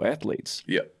physical athletes.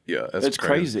 Yeah. It's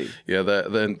crazy. Yeah,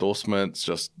 the endorsements,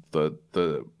 just the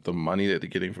money that they're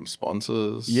getting from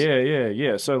sponsors.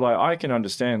 Yeah. So, like, I can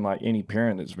understand, like, any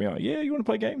parent that's being like, yeah, you want to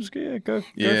play games? Yeah, go for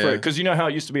it. Because you know how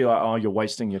it used to be like, oh, you're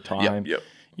wasting your time. Yep.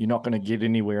 You're not going to get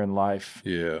anywhere in life.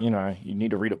 Yeah. You know, you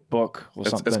need to read a book or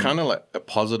something. It's kind of like a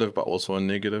positive but also a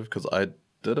negative because I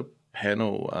did a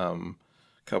panel a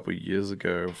couple of years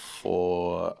ago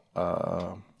for...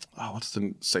 what's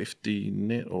the safety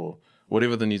net or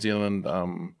whatever the New Zealand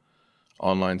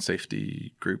online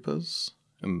safety group is,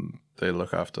 and they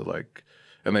look after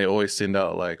and they always send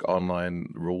out like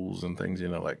online rules and things, you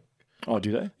know, like. Oh,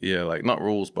 do they? Yeah, like not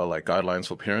rules, but like guidelines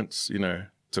for parents, you know,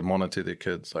 to monitor their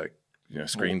kids, like, you know,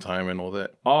 screen time and all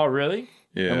that. Oh, really?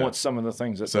 Yeah. And what's some of the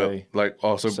things that they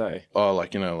say? Oh,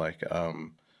 like, you know, like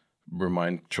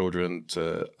remind children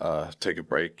to take a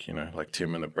break, you know, like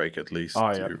 10-minute break at least.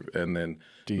 Oh, yeah. And then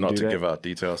not to give out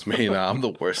details. Me, I'm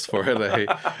the worst for it.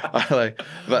 I like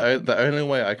the only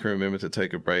way I can remember to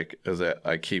take a break is that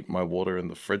I keep my water in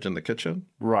the fridge in the kitchen.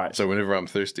 Right. So whenever I'm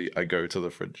thirsty, I go to the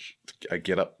fridge. I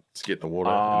get up to get the water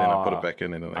and then I put it back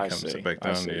in and then I come sit back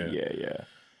down. Yeah.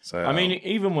 So I mean,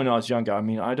 even when I was younger, I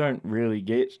mean, I don't really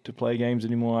get to play games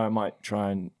anymore. I might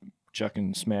try and chuck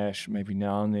and smash maybe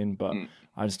now and then, but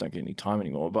I just don't get any time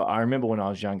anymore. But I remember when I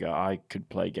was younger, I could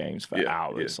play games for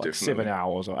hours, like definitely. 7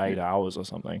 hours or 8 hours or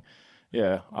something.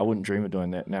 Yeah, I wouldn't dream of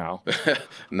doing that now.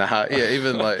 Nah,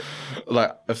 even like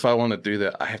if I want to do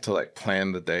that, I have to like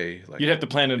plan the day. Like You'd have to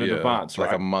plan it in advance, right?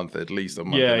 like a month, at least a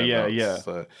month. Yeah, in yeah, advance, yeah.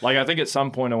 So. Like I think at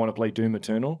some point I want to play Doom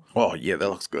Eternal. Oh yeah, that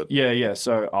looks good. Yeah, yeah.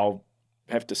 So I'll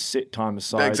have to set time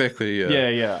aside. Exactly. Yeah. Yeah,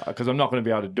 yeah. Because I'm not going to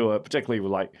be able to do it, particularly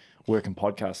with like work and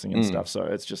podcasting and stuff. So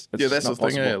it's just That's just the not thing.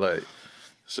 possible. Yeah, like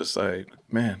it's just like,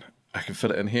 man, I can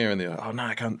fit it in here, and they're like, oh no,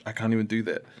 I can't even do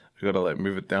that. I gotta like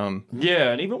move it down.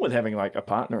 Yeah, and even with having like a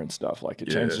partner and stuff, like it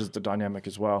changes the dynamic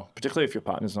as well. Particularly if your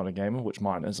partner's not a gamer, which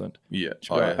mine isn't. Yeah.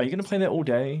 She'll be like, are you going to play that all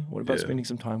day? What about Yeah. spending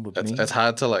some time with me? It's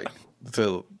hard to like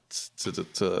to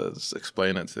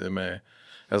explain it to them. I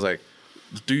was like,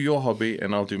 do your hobby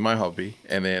and I'll do my hobby,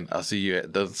 and then I'll see you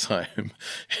at the time.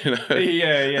 You know?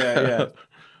 Yeah.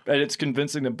 And it's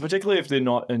convincing them, particularly if they're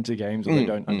not into games or they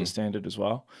don't understand it as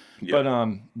well. Yeah.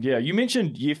 But you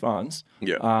mentioned Yearfans.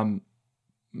 Yeah.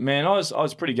 Man, I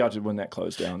was pretty gutted when that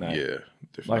closed down. Yeah.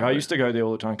 Definitely. Like I used to go there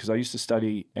all the time because I used to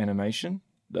study animation.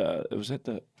 It was at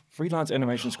the freelance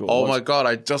animation school. Oh my god!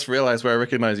 I just realized where I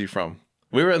recognize you from.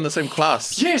 We were in the same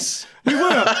class. Yes, we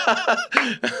were.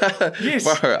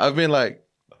 Yes, Bro, I've been like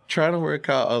trying to work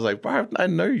out. I was like, bro, I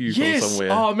know you from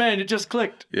somewhere. Oh man, it just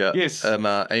clicked. Yeah. Yes. And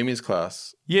Amy's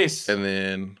class. Yes. And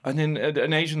then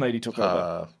an Asian lady took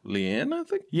over. Leanne, I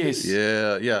think. Yes.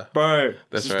 Yeah. Bro,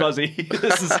 That's this is right. Buzzy.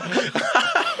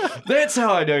 That's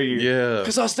how I know you. Yeah.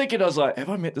 Because I was thinking, I was like, have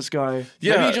I met this guy?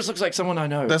 Yeah. Maybe he just looks like someone I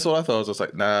know. That's what I thought. I was just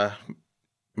like, nah,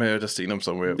 maybe I've just seen him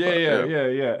somewhere.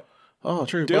 Yeah. Oh,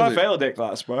 true. Dude, Buzzy. I failed that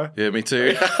class, bro. Yeah, me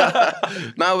too.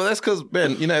 No, but that's because,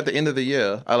 man, you know, at the end of the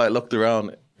year, I like looked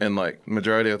around and like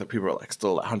majority of the people are like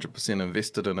still like 100%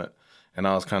 invested in it. And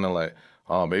I was kind of like,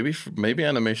 oh, maybe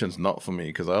animation's not for me,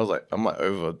 because I was like, I'm like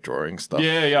over drawing stuff.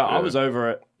 Yeah, I was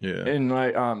over it. Yeah. And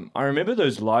like, I remember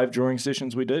those live drawing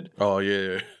sessions we did. Oh,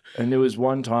 yeah. And there was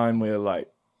one time where like,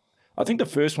 I think the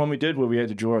first one we did where we had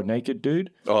to draw a naked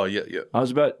dude. Oh, yeah. I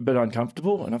was a bit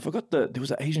uncomfortable, and I forgot there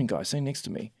was an Asian guy sitting next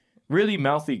to me. Really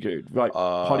mouthy dude, like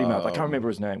potty mouth. I can't remember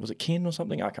his name. Was it Ken or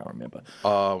something? I can't remember.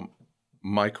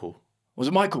 Michael. Was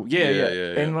it Michael? Yeah.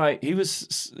 Yeah. And like he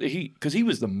was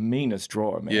the meanest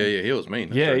drawer, man. Yeah, he was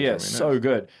mean. Yeah, so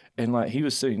good. And like he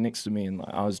was sitting next to me, and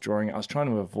like I was trying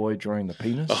to avoid drawing the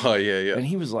penis. Oh, yeah. And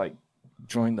he was like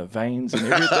drawing the veins and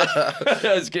everything.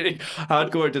 I was getting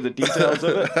hardcore into the details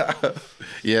of it.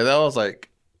 Yeah, that was like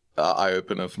eye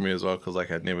opener for me as well, because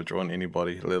like I'd never drawn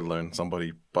anybody, let alone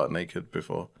somebody butt naked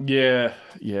before. Yeah.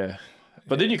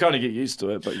 But then you kind of get used to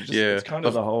it. But you just it's kind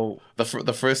of the whole. The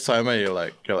first time you're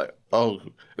like oh.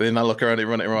 Then I look around,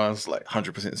 everyone's like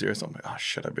 100% serious. I'm like, oh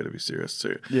shit, I better be serious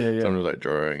too. Yeah. So I'm like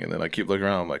drawing, and then I keep looking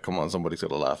around. I'm like, come on, somebody's got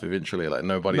to laugh eventually. Like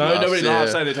nobody laughs. Nobody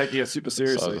laughs. They're taking it super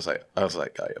seriously. So I was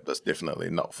like, oh yeah, that's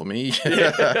definitely not for me.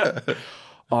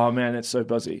 Oh man, that's so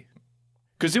Buzzy.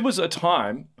 Because there was a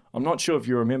time, I'm not sure if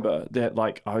you remember, that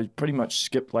like I pretty much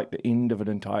skipped like the end of an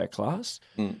entire class.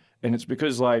 And it's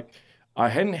because like I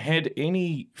hadn't had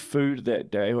any food that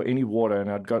day or any water,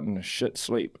 and I'd gotten a shit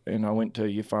sleep. And I went to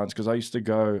Yearfans because I used to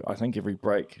go, I think, every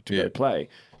break to go play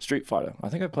Street Fighter. I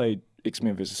think I played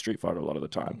X-Men versus Street Fighter a lot of the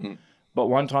time. But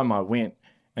one time I went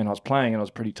and I was playing and I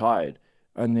was pretty tired.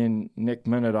 And then next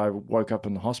minute I woke up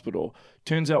in the hospital.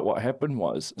 Turns out what happened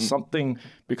was something,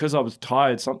 because I was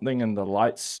tired, something in the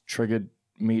lights triggered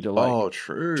me to like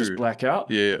just black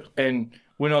out. Yeah. And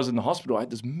when I was in the hospital, I had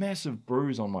this massive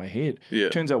bruise on my head. Yeah.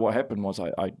 Turns out what happened was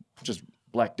I just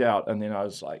blacked out, and then I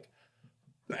was like,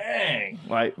 bang!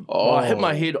 Like I hit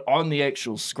my head on the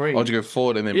actual screen. Oh, did you go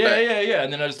forward and then Yeah, back? yeah.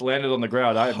 And then I just landed on the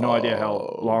ground. I have no idea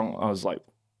how long I was like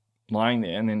lying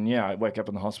there. And then I wake up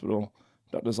in the hospital.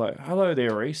 Doctor's like, hello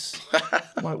there, Reese.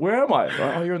 I'm like, where am I?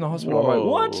 Like, oh, you're in the hospital. I'm like,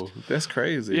 what? That's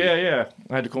crazy. Yeah.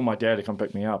 I had to call my dad to come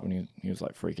pick me up, and he was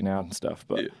like freaking out and stuff.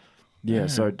 But yeah,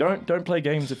 so don't play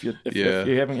games if you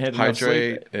haven't had enough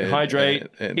sleep. Hydrate,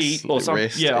 and eat, or something.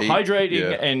 rest,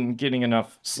 Hydrating and getting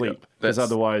enough sleep, because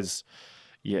otherwise,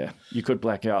 you could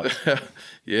black out.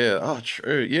 Yeah. Oh,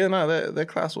 true. Yeah. No, that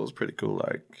class was pretty cool.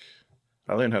 Like,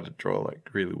 I learned how to draw like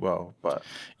really well, but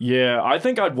yeah, I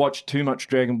think I'd watched too much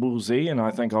Dragon Ball Z, and I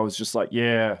think I was just like,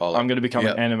 I'm going to become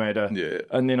an animator. Yeah.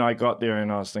 And then I got there and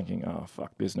I was thinking, oh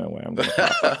fuck, there's no way I'm going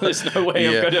to. There's no way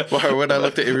I'm going to. Well, when I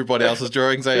looked at everybody else's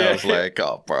drawings, I was like,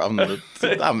 oh, bro, I'm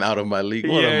out of my league.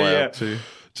 What am I up to?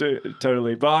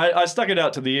 Totally. But I stuck it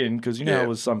out to the end, because you know how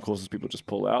with some courses people just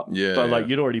pull out. Yeah. But like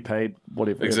you'd already paid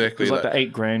whatever. Exactly. It was like the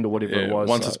 $8,000 or whatever it was.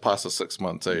 Once it's past the 6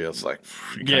 months, it's like,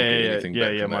 you can't get anything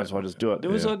back from might that. as well just do it. There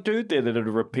was a dude there that had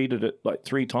repeated it like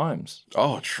 3 times.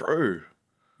 Oh, true.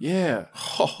 Yeah.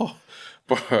 Oh,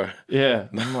 Bro. Yeah.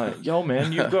 And I'm like, yo,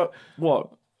 man, you've got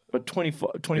what? A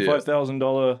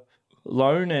 $25,000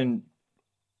 loan and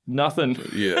nothing.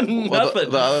 Yeah. Nothing. Well,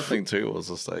 the other thing too was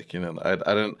just like, I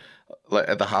didn't, like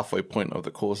at the halfway point of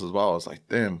the course as well, I was like,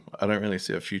 damn, I don't really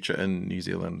see a future in New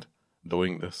Zealand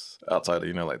doing this outside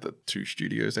of, like the 2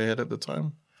 studios they had at the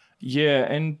time.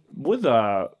 Yeah, and with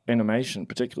animation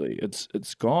particularly,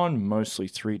 it's gone mostly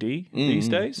 3D these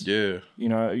days. Yeah.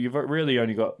 You've really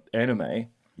only got anime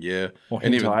Yeah. or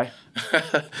And hentai.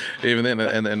 even then,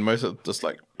 and then most of just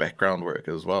like background work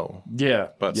as well. Yeah,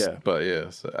 But yeah,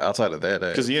 so outside of that,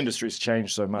 because the industry's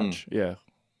changed so much. Yeah,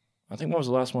 I think what was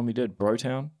the last one we did?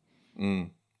 Brotown.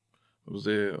 Was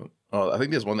there? Oh, I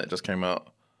think there's one that just came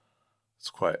out.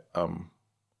 It's quite tongue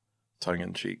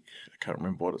in cheek. I can't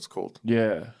remember what it's called.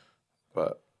 Yeah,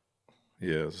 but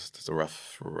yeah, it's a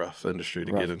rough industry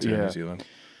to get into in New Zealand.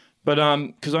 But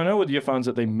because I know with your funds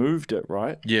that they moved it,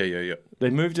 right? Yeah.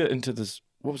 They moved it into this.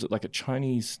 What was it, like a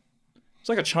Chinese? It's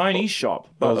like a Chinese shop,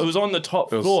 but it was on the top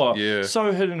floor,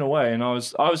 so hidden away. And I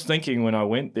was thinking when I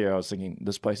went there, I was thinking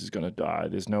this place is going to die.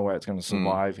 There's no way it's going to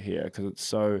survive here because it's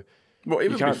so. Well,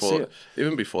 even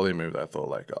before they moved, I thought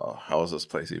like, oh, how is this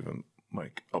place even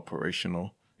like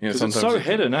operational? Sometimes it's so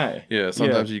hidden, eh? Yeah,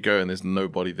 sometimes you go and there's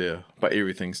nobody there, but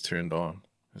everything's turned on.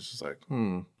 It's just like,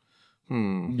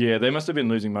 Yeah, they must have been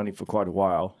losing money for quite a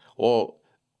while. Well,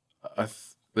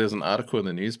 there's an article in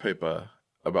the newspaper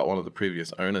about one of the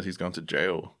previous owners. He's gone to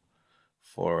jail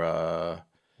for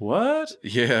what?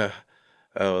 Yeah,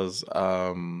 it was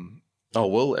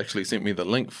Will actually sent me the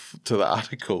link to the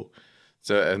article.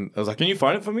 So, and I was like, can you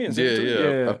find it for me?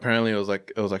 Yeah. Apparently, it was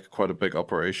like quite a big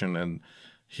operation, and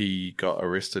he got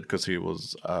arrested because he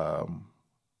was it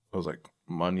was like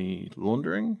money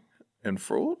laundering and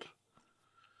fraud.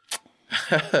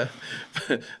 So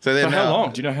then, how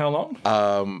long? Do you know how long?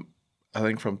 I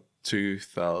think from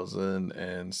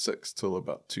 2006 till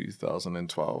about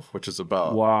 2012, which is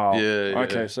about Yeah.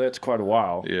 Okay, so that's quite a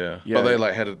while. Yeah. But they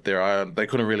like had it their eye on. They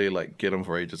couldn't really like get him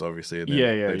for ages, obviously. And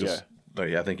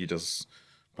then I think he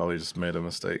probably just made a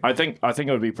mistake. I think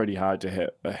it would be pretty hard to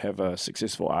have a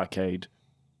successful arcade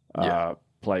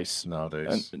place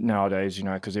nowadays.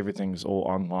 Because everything's all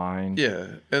online. Yeah,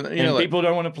 and people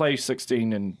don't want to play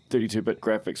 16 and 32-bit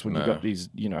graphics when you've got these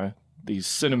these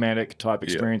cinematic type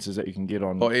experiences that you can get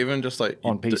on, or even just like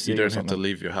on PC. You don't have to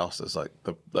leave your house. It's like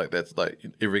that's like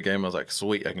every game. I was like,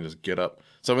 sweet, I can just get up.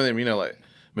 Some of them, like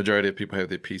majority of people have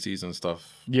their PCs and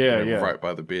stuff. Right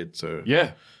by the bed. So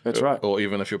that's right. Or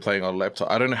even if you're playing on a laptop,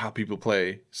 I don't know how people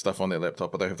play stuff on their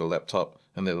laptop, but they have the laptop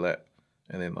and their lap,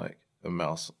 and then like the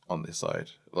mouse on their side,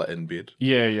 like in bed.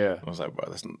 I was like,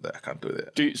 bro, I can't do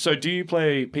that. Do you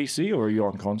play PC or are you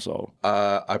on console?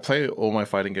 I play all my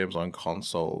fighting games on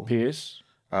console. PS?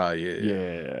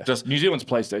 Yeah. Just New Zealand's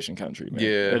PlayStation country, man.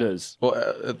 Yeah. It is.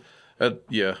 Well,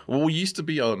 yeah. Well, we used to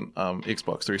be on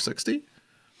Xbox 360,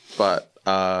 but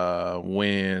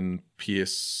when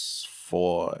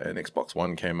PS4 and Xbox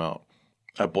One came out,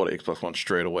 I bought an Xbox One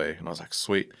straight away, and I was like,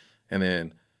 sweet. And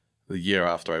then the year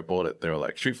after I bought it, they were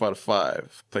like, Street Fighter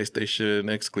 5, PlayStation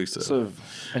exclusive.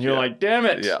 And you're like, damn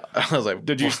it. Yeah. I was like,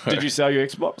 did you sell your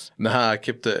Xbox? Nah, I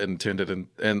kept it and turned it in.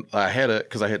 And I had it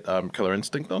because I had Killer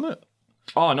Instinct on it.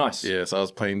 Oh, nice. Yeah, so I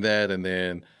was playing that, and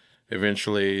then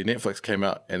eventually Netflix came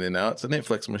out, and then now it's a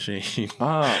Netflix machine.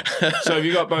 So have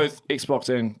you got both Xbox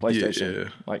and PlayStation?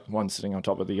 Yeah. Like one sitting on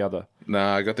top of the other?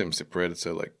 Nah, I got them separated,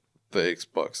 so like the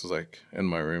Xbox is like in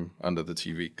my room under the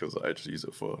TV because I just use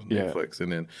it for Netflix,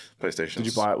 and then PlayStation. Did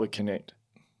you buy it with Kinect?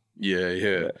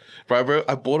 Yeah. Bro,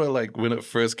 I bought it like when it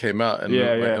first came out, and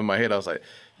in my head I was like,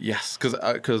 yes,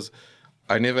 because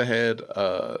I never had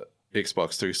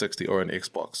Xbox 360 or an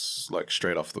Xbox like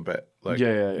straight off the bat. Like,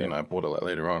 I bought it like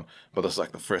later on, but this is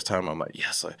like the first time I'm like,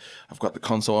 yes, I've got the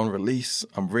console on release,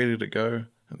 I'm ready to go,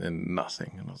 and then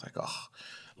nothing, and I was like, oh,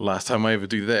 last time I ever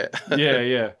do that.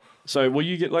 Yeah. So will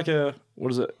you get like a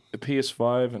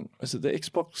PS5, and is it the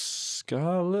Xbox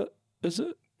Scarlet? Is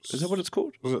that what it's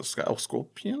called? Was it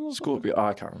Scorpion? Scorpion.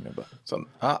 I can't remember. So,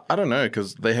 I don't know,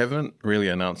 because they haven't really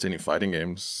announced any fighting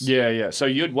games. Yeah. So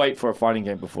you'd wait for a fighting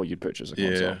game before you'd purchase a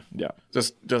console. Yeah.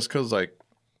 Just because like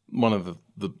one of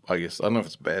the I guess I don't know if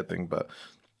it's a bad thing, but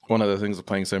one of the things of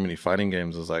playing so many fighting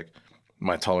games is like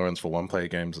my tolerance for one-player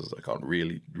games is like on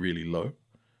really, really low.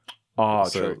 Oh,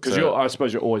 true. Because I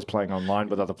suppose you're always playing online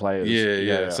with other players.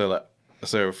 Yeah.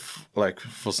 So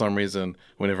for some reason,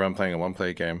 whenever I'm playing a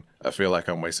one-player game, I feel like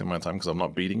I'm wasting my time because I'm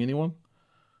not beating anyone.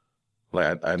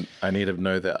 Like I need to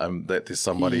know that there's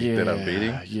somebody that I'm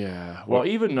beating. Yeah. Well,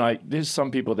 even like there's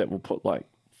some people that will put like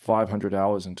 500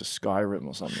 hours into Skyrim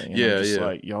or something. And I'm just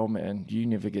like, yo, man, you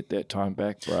never get that time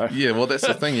back, bro. Yeah, well, that's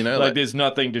the thing, you know. Like, there's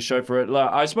nothing to show for it.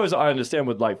 Like, I suppose I understand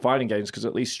with like fighting games because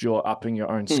at least you're upping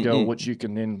your own skill, which you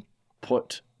can then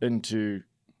put into,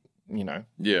 you know,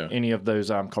 any of those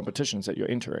competitions that you're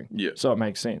entering. Yeah. So it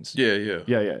makes sense.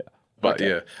 Yeah. But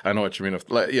I know what you mean.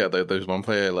 Like, those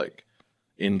one-player, like,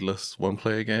 endless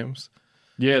one-player games.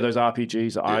 Yeah, those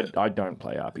RPGs. I don't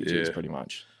play RPGs pretty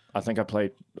much. I think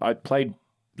I played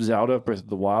Zelda Breath of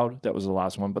the Wild. That was the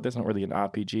last one, but that's not really an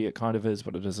RPG. It kind of is,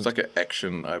 but it isn't. It's like an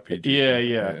action RPG.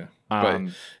 Yeah.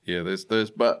 But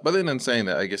there's but then in saying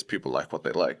that, I guess people like what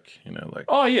they like, you know, like.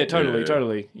 Oh yeah,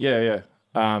 totally. Yeah.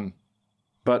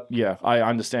 But yeah, I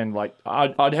understand. Like,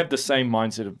 I'd have the same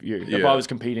mindset of you if I was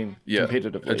competing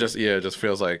competitively. It just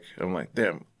feels like I'm like,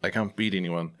 damn, I can't beat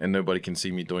anyone, and nobody can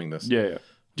see me doing this. Yeah.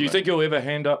 Do you think you'll ever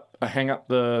hang up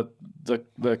the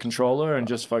controller and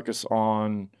just focus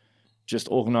on just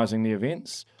organizing the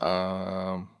events?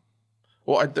 Well,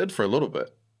 I did for a little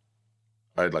bit.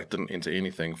 I didn't enter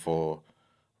anything for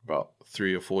about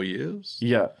 3 or 4 years.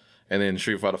 Yeah. And then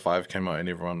Street Fighter 5 came out and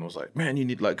everyone was like, man, you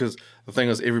need because the thing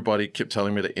is everybody kept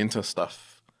telling me to enter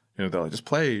stuff. You know, they're like, just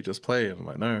play. And I'm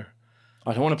like, no.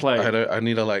 I don't want to play. I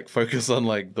need to focus on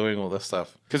doing all this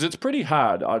stuff. Because it's pretty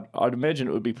hard. I'd imagine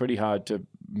it would be pretty hard to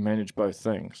manage both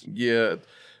things. Yeah.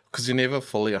 Because you're never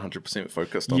fully 100%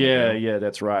 focused on the game. Yeah,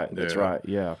 that's right. That's right,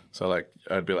 yeah. So,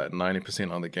 I'd be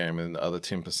 90% on the game and the other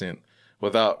 10%,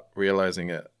 without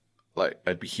realizing it,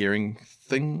 I'd be hearing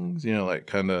things, you know,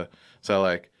 kind of... So,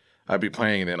 I'd be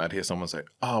playing and then I'd hear someone say,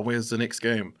 oh, where's the next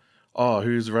game? Oh,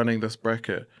 who's running this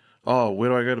bracket? Oh, where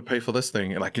do I go to pay for this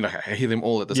thing? And I hear them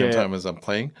all at the same time as I'm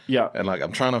playing. Yeah. And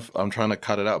I'm trying to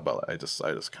cut it out, but I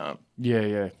just can't.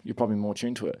 Yeah. You're probably more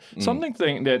tuned to it. Something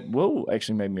that Will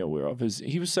actually made me aware of is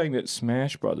he was saying that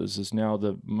Smash Brothers is now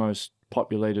the most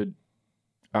populated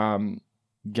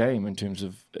game in terms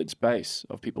of its base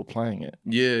of people playing it.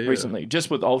 Yeah. Recently, just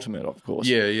with Ultimate, of course.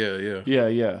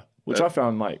 Yeah. Which I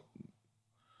found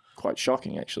quite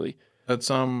shocking, actually. It's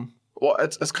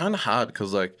it's kind of hard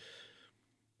because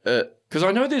because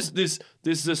I know there's this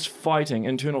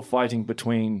internal fighting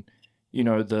between, you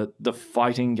know, the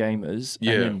fighting gamers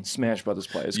and then Smash Brothers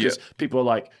players. Because people are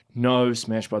like, no,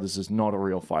 Smash Brothers is not a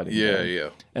real fighting game. Yeah.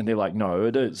 And they're like, no,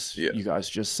 it is. Yeah. You guys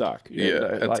just suck.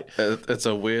 It's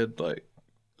a weird, I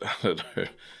don't know.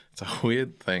 It's a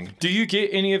weird thing. Do you get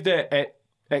any of that at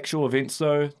actual events,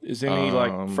 though? Is there any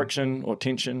friction or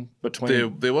tension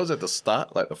between? There was at the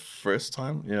start, the first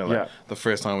time. You know, the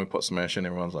first time we put Smash in,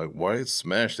 everyone's like, "Why is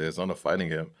Smash there? It's not a fighting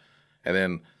game." And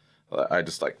then I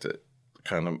just like to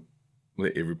kind of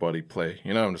let everybody play.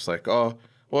 You know, I'm just like, oh,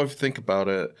 well, if you think about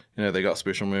it, you know, they got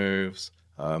special moves.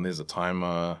 There's a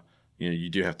timer. You know, you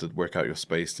do have to work out your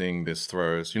spacing. There's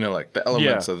throws. You know, the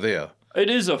elements are there. It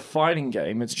is a fighting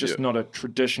game. It's just not a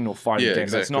traditional fighting game.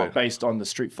 Exactly. It's not based on the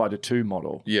Street Fighter 2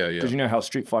 model. Yeah. Because you know how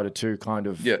Street Fighter 2 kind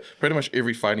of... Yeah, pretty much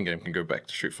every fighting game can go back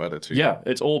to Street Fighter 2. Yeah,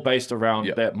 it's all based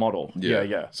around that model.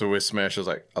 Yeah. So where Smash is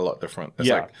a lot different. It's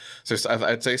so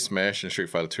I'd say Smash and Street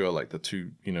Fighter 2 are the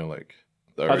two, you know,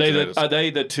 the Are they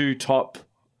the two top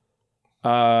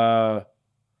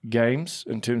games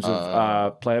in terms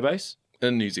of player base?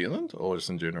 In New Zealand or just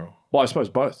in general? Well, I suppose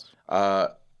both.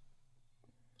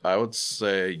 I would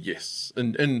say yes.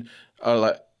 In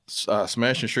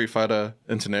Smash and Street Fighter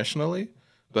internationally,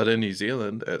 but in New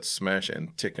Zealand, it's Smash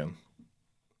and Tekken.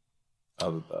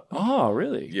 Oh,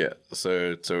 really? Yeah.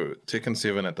 So Tekken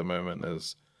 7 at the moment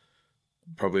is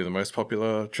probably the most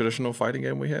popular traditional fighting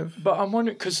game we have. But I'm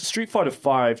wondering, because Street Fighter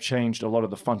 5 changed a lot of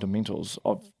the fundamentals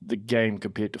of the game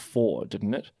compared to 4,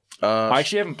 didn't it? I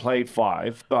actually haven't played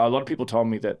 5, but a lot of people told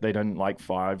me that they don't like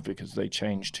 5 because they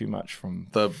changed too much from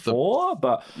 4.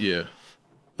 But yeah,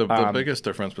 the biggest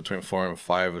difference between 4 and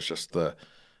 5 is just the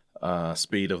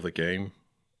speed of the game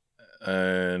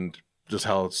and just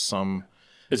how some...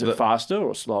 Is it faster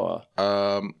or slower?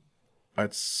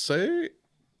 I'd say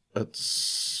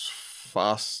it's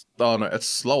fast. Oh no, it's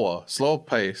slower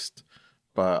paced,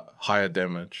 but higher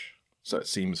damage, so it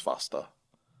seems faster.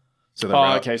 So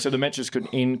okay. So the matches could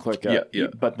end quicker,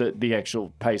 but the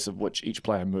actual pace of which each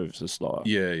player moves is slower.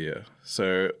 Yeah.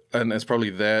 So, and it's probably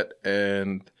that,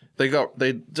 and they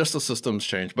just the systems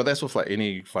changed, but that's with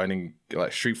any fighting,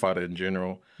 Street Fighter in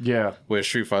general. Yeah. Where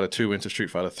Street Fighter 2 went to Street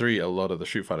Fighter 3, a lot of the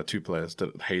Street Fighter 2 players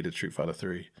hated Street Fighter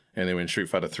 3, and then when Street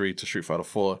Fighter 3 to Street Fighter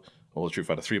 4. All the Street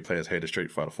Fighter 3 players hated Street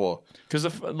Fighter 4. Because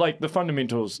the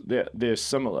fundamentals, they're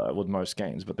similar with most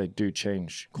games, but they do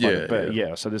change quite a bit.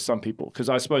 Yeah, so there's some people, because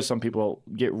I suppose some people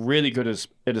get really good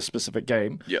at a specific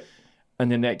game. Yeah.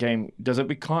 And then that game, does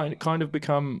it kind of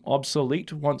become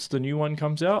obsolete once the new one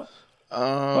comes out?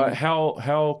 Like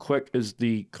how quick is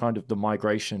the kind of the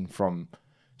migration from?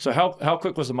 So how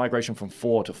quick was the migration from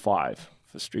 4 to 5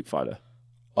 for Street Fighter?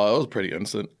 Oh, it was pretty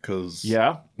instant because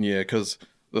Yeah. because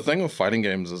the thing with fighting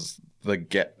games is the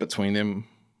gap between them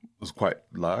was quite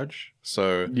large.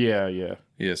 So Yeah.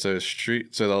 so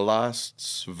the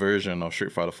last version of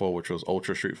Street Fighter 4, which was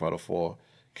Ultra Street Fighter 4,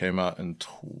 came out in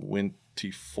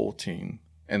 2014,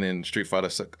 and then Street Fighter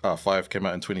 5 came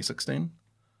out in 2016.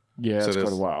 Yeah, So it's quite a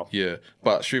there's- while. Yeah,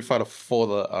 but Street Fighter 4,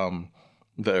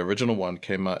 the original one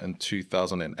came out in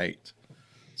 2008.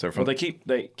 So from Well,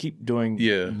 they keep doing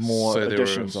more so there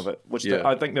editions was- of it, which yeah.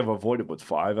 I think they've avoided with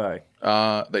 5,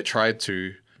 eh? They tried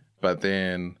to, but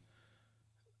then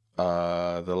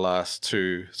the last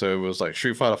two, so it was like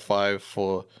Street Fighter 5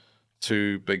 for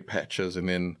 2 big patches, and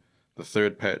then the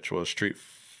third patch was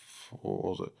what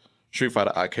was it? Street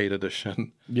Fighter Arcade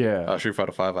Edition. Yeah. Street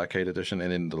Fighter 5 Arcade Edition,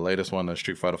 and then the latest one is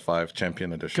Street Fighter 5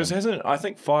 Champion Edition. Because I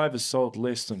think 5 has sold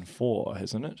less than 4,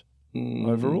 hasn't it?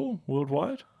 Overall,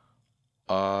 worldwide?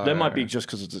 That might be just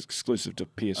because it's exclusive to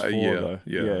PS4, though.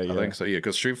 Yeah, I think so. Yeah,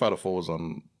 because Street Fighter 4 was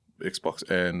on Xbox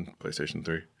and PlayStation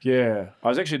 3. Yeah. I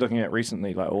was actually looking at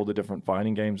recently, like, all the different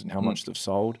fighting games and how much they've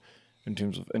sold in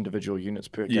terms of individual units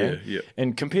per game. Yeah.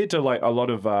 And compared to, like, a lot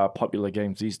of popular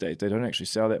games these days, they don't actually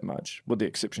sell that much, with the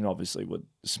exception, obviously, with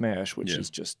Smash, which is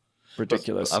just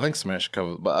ridiculous. I think Smash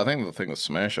covers, but I think the thing with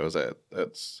Smash is that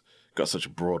it's got such a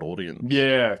broad audience.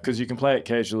 Yeah, because you can play it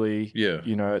casually. Yeah.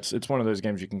 You know, it's one of those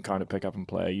games you can kind of pick up and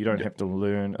play. You don't have to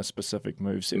learn a specific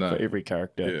moveset for every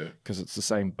character because it's the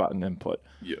same button input.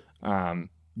 Yeah.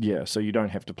 So you don't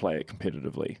have to play it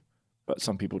competitively, but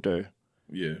some people do.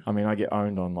 Yeah. I mean, I get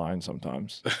owned online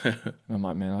sometimes. And I'm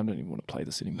like, man, I don't even want to play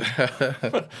this anymore.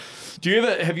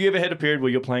 Have you ever had a period where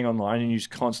you're playing online and you just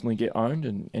constantly get owned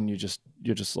and you're just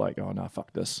like, oh no,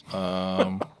 fuck this.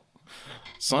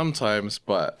 Sometimes,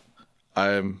 but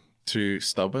I'm too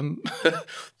stubborn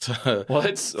to.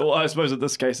 Well, I suppose in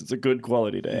this case, it's a good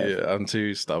quality to have. Yeah, I'm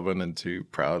too stubborn and too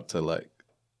proud to, like,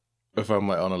 if I'm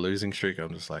like on a losing streak,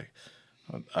 I'm just like,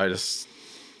 I just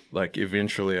like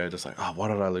eventually I just like, oh, why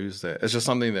did I lose that? It's just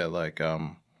something that like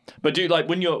But do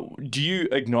you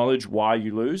acknowledge why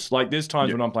you lose? Like, there's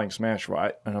times when I'm playing Smash,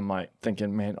 right, and I'm like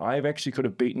thinking, man, I actually could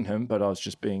have beaten him, but I was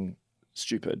just being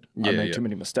stupid. I made too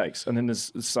many mistakes. And then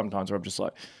there's some times where I'm just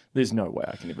like, there's no way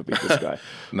I can ever beat this guy.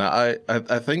 No,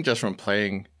 I think just from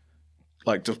playing,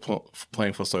 like just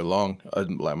playing for so long,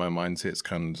 like my mindset's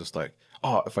kind of just like,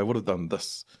 oh, if I would have done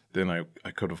this, then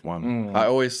I could have won. I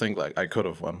always think like I could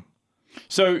have won.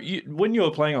 So when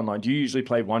you're playing online, do you usually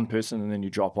play one person and then you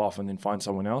drop off and then find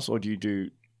someone else, or do you do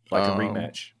like a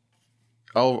rematch?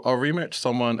 I'll rematch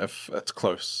someone if it's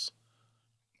close.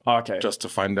 Okay. Just to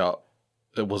find out,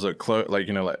 was it close? Like,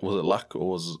 you know, like was it luck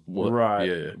or was what? Right.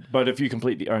 Yeah. But if you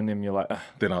completely own them, you're like,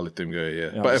 Then I'll let them go.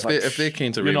 Yeah. I'm But just if like, they're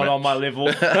keen to you're rematch, not on my level.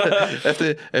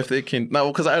 if they're keen, no,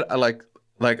 because I like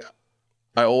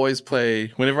I always play,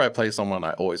 whenever I play someone,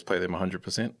 I always play them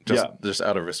 100%, just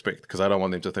out of respect, because I don't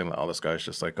want them to think like, oh, this guy's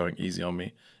just like going easy on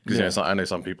me. Because I know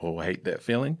some people hate that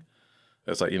feeling.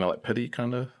 It's like, you know, like pity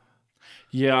kind of.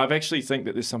 Yeah, I've actually think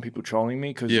that there's some people trolling me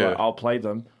because like, I'll play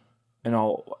them and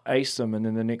I'll ace them, and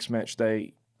then the next match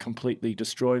they completely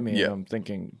destroy me. Yeah. And I'm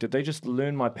thinking, did they just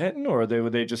learn my pattern, or were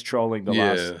they just trolling the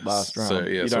last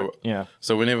round?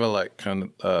 So whenever like kind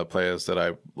of players that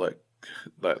I like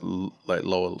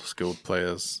lower skilled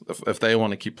players, if they want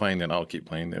to keep playing, then I'll keep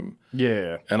playing them.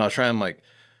 Yeah. And I'll try and like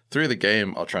through the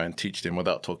game, I'll try and teach them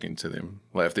without talking to them.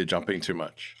 Like if they're jumping too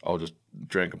much, I'll just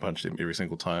drag and punch them every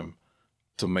single time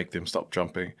to make them stop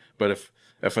jumping. But if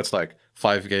it's like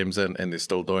 5 games in and they're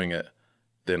still doing it,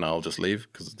 then I'll just leave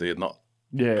because they're not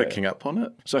picking up on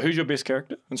it. So who's your best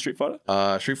character in Street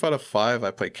Fighter? Street Fighter 5,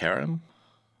 I play Karen.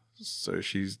 So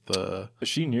she's the... Is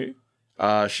she new?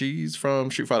 She's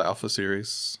from Street Fighter Alpha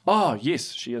series. Oh,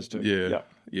 yes, she is too.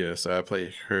 Yeah. So I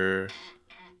play her.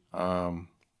 I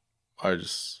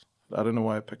don't know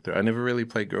why I picked her. I never really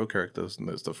played girl characters, and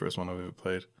that's the first one I've ever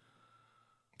played.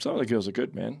 Some of the girls are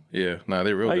good, man. Yeah, no,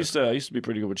 they're real good. I used to be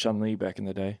pretty good with Chun-Li back in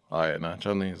the day. Oh, yeah, no,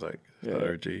 Chun-Li is like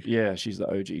the OG. Yeah, she's the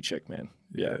OG chick, man.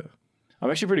 Yeah.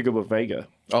 I'm actually pretty good with Vega.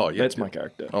 Oh, yeah. That's my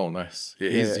character. Oh, nice. Yeah,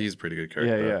 he's a pretty good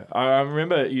character. Yeah. I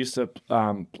remember used to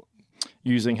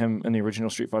using him in the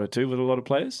original Street Fighter 2 with a lot of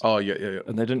players. Oh, yeah.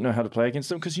 And they didn't know how to play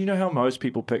against him because you know how most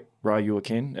people pick Ryu or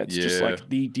Ken? It's just like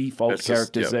the default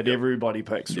characters that everybody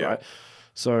picks, right?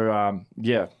 So,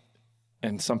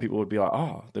 and some people would be like,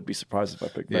 oh, they'd be surprised if I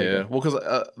picked Vega. Yeah, well, because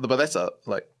but that's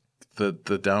like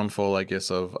the downfall, I guess,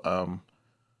 of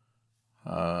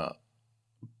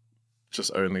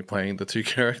just only playing the 2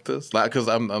 characters. Like, because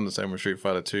I'm the same with Street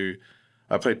Fighter 2.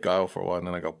 I played Guile for a while, and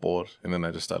then I got bored, and then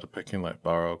I just started picking like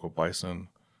Barrock or Bison.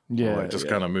 Yeah, or, like just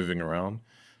kind of moving around.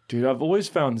 Dude, I've always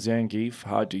found Zangief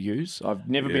hard to use. I've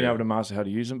never been Yeah. able to master how to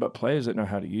use him, but players that know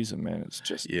how to use him, man, it's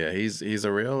just Yeah, he's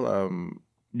a real.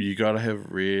 You gotta have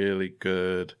really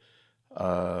good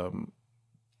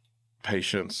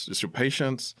patience. Just your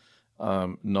patience,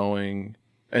 knowing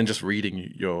and just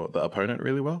reading the opponent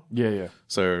really well. yeah.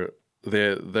 So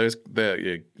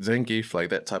Zangief, like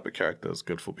that type of character is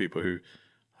good for people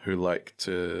who like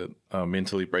to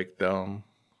mentally break down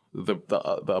the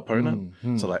opponent.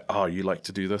 So like, oh, you like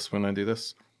to do this when I do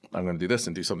this, I'm going to do this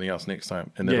and do something else next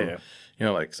time. And then, you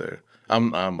know, like, so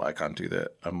I can't do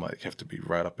that. I'm like, have to be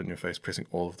right up in your face, pressing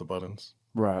all of the buttons.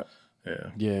 Right.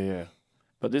 Yeah.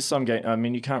 But there's some game. I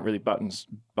mean, you can't really button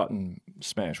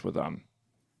smash with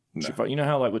You know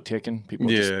how like with Tekken,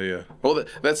 people. Yeah. Well,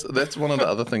 that's one of the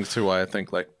other things too. Why I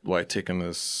think like why Tekken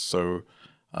is so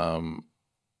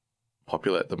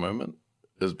popular at the moment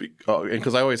is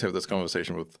because I always have this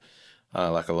conversation with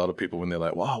like a lot of people when they're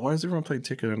like, wow, why is everyone playing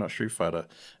Tekken and not Street Fighter?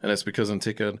 And it's because in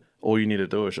Tekken, all you need to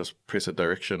do is just press a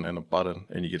direction and a button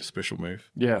and you get a special move.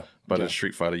 Yeah. But in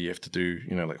Street Fighter, you have to do,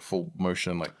 you know, like full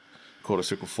motion, like quarter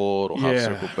circle forward or half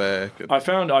circle back. I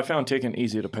found Tekken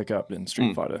easier to pick up than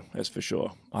Street Fighter, that's for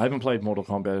sure. I haven't played Mortal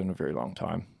Kombat in a very long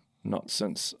time. Not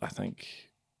since, I think,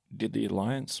 did the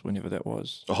Alliance, whenever that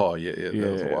was. Oh, yeah.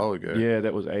 That was a while ago. Yeah,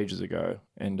 that was ages ago.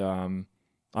 And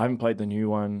I haven't played the new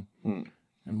one.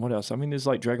 And what else? I mean, there's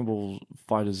like Dragon Ball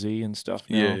Fighter Z and stuff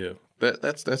now. Yeah.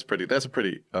 That's a pretty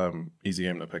easy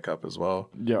game to pick up as well.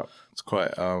 Yeah. It's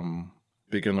quite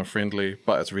beginner friendly,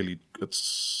 but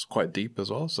it's quite deep as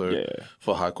well. So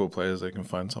for hardcore players, they can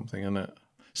find something in it.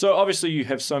 So obviously you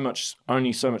have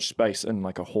only so much space in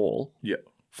like a hall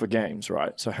for games,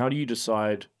 right? So how do you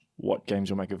decide what games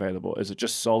you'll make available? Is it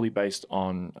just solely based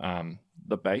on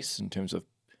the base in terms of,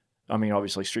 I mean,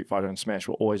 obviously Street Fighter and Smash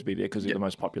will always be there because they're the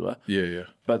most popular. Yeah.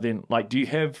 But then, like, do you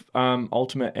have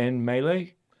Ultimate and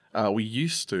Melee? We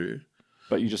used to.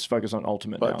 But you just focus on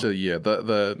Ultimate now?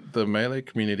 The Melee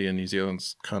community in New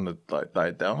Zealand's kind of like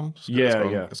died down.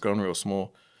 It's gone real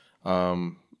small.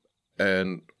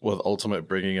 And with Ultimate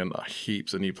bringing in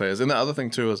heaps of new players. And the other thing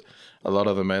too is a lot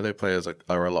of the Melee players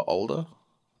are a lot older.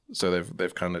 So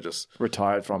they've kind of just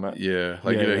retired from it. Yeah,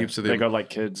 like heaps of them. They got like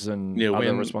kids and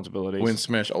other responsibilities. When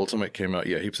Smash Ultimate came out,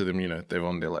 heaps of them, they're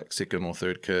on their like second or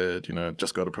third kid.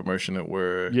 Just got a promotion at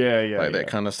work. That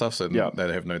kind of stuff. So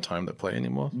they have no time to play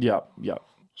anymore. Yeah.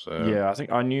 So I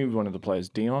think I knew one of the players,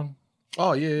 Dion.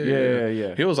 Oh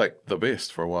yeah. He was like the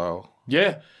best for a while.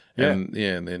 Yeah. And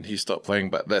then he stopped playing.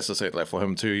 But that's the same. Like for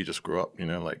him too, he just grew up.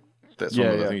 Like that's one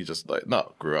of the things. He just like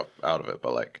not grew up out of it,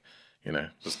 but like.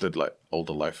 Just did like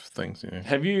older life things.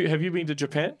 Have you been to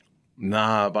Japan?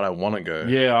 Nah, but I want to go.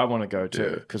 Yeah, I want to go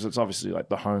too because it's obviously like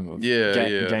the home of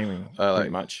gaming, pretty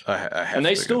much. And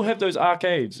they still have those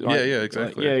arcades. Like, yeah,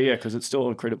 exactly. Because it's still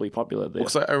incredibly popular there.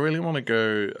 Because I really want to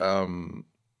go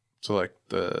to like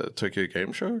the Tokyo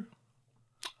Game Show.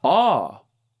 Ah,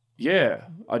 yeah.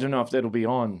 I don't know if that'll be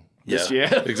on. This year.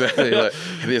 Exactly. Like,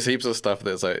 there's heaps of stuff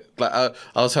that's like I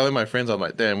was telling my friends, I'm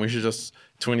like, damn,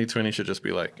 2020 should just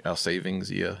be like our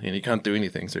savings year, and you can't do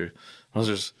anything, so I'll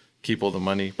just keep all the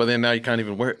money. But then now you can't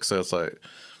even work, so it's like,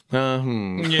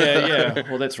 Yeah.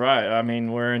 Well, that's right. I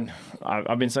mean,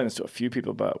 I've been saying this to a few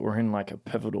people, but we're in like a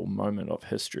pivotal moment of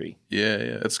history.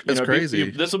 Yeah. It's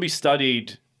crazy. This will be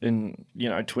studied in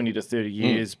 20 to 30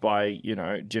 years by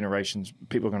generations.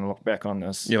 People are going to look back on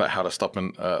this. Yeah, like how to stop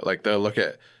and like they'll look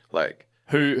at like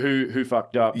who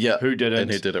fucked up, who didn't,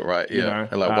 and who did it right,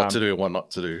 and like what to do and what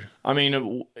not to do. I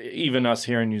mean, even us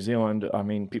here in New Zealand, I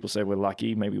mean, people say we're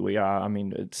lucky. Maybe we are. I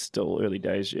mean, it's still early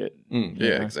days yet.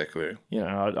 Exactly.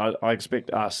 I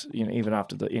expect us, even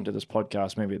after the end of this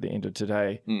podcast, maybe at the end of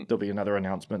today, there'll be another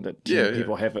announcement that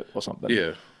people have it or something.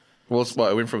 Yeah. Well,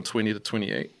 it went from 20 to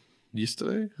 28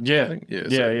 yesterday. Yeah. I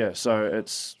think. So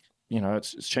it's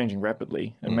it's changing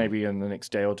rapidly, and maybe in the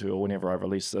next day or two, or whenever I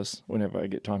release this, whenever I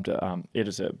get time to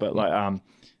edit it. But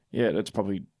it's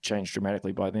probably changed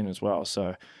dramatically by then as well.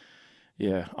 So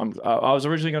I was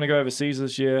originally going to go overseas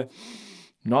this year.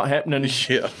 Not happening.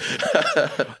 Yeah.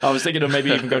 I was thinking of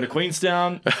maybe even go to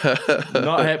Queenstown.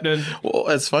 Not happening. Well,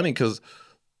 it's funny because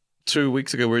 2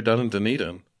 weeks ago we were done in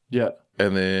Dunedin. Yeah.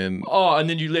 And then... and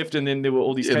then you left and then there were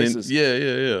all these cases.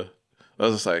 Yeah. I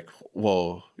was just like,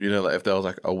 whoa, like if there was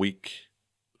like a week,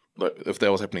 like if that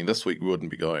was happening this week, we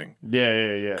wouldn't be going.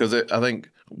 Yeah. Because I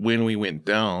think when we went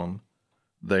down,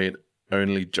 they'd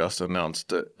only just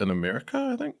announced it in America,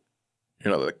 I think.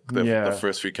 The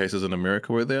first few cases in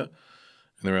America were there. And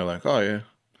they were like, oh, yeah.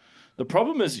 The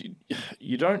problem is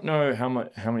you don't know how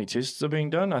many tests are being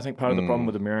done. I think part of the problem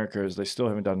with America is they still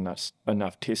haven't done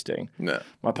enough testing. No.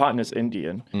 My partner's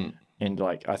Indian, and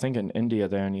like I think in India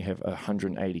they only have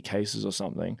 180 cases or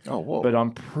something. Oh, whoa. But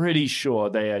I'm pretty sure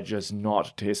they are just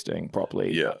not testing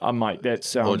properly. Yeah. I'm like, that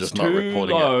sounds just too not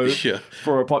reporting low it. Yeah.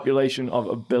 for a population of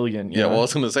 1 billion. Well, I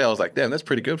was going to say, I was like, damn, that's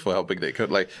pretty good for how big they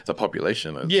could, like, the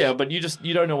population is. Yeah, but you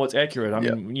don't know what's accurate. I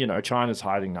mean, China's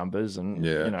hiding numbers and,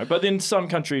 but then some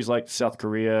countries like South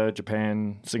Korea,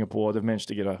 Japan, Singapore, they've managed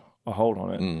to get a hold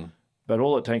on it. But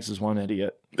all it takes is one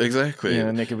idiot. Exactly.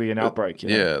 And there could be an outbreak.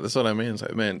 Yeah, that's what I mean. It's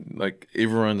like, man, like,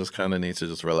 everyone just kind of needs to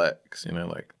just relax,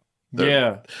 like.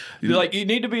 Like you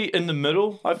need to be in the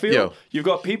middle, I feel. Yeah. You've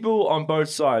got people on both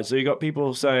sides. So you got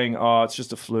people saying, oh, it's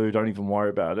just a flu, don't even worry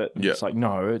about it. And it's like,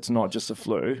 no, it's not just a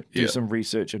flu. Do some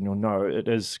research and you'll know it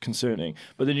is concerning.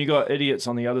 But then you got idiots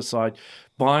on the other side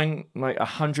buying like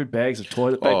 100 bags of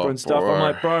toilet paper and stuff. Bro. I'm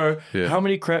like, bro, how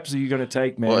many craps are you going to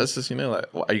take, man? Well, it's just, like,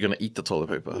 are you going to eat the toilet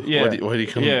paper? Yeah. What are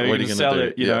you going to sell do?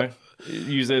 it, you know,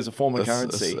 use it as a form of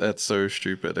currency. That's so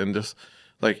stupid. And just,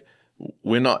 like,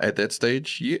 we're not at that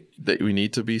stage yet that we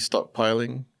need to be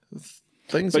stockpiling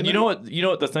things. But you know what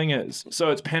the thing is?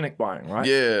 So it's panic buying, right?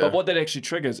 Yeah. But what that actually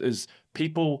triggers is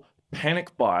people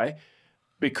panic buy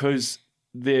because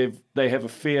they have a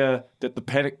fear that the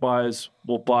panic buyers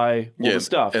will buy all the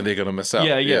stuff. And they're going to miss out.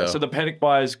 Yeah. So the panic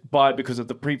buyers buy because of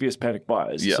the previous panic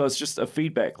buyers. Yeah. So it's just a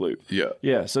feedback loop. Yeah.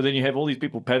 Yeah. So then you have all these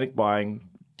people panic buying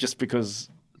just because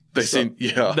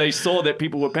they saw that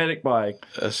people were panic buying.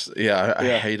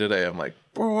 I hated it. I'm like,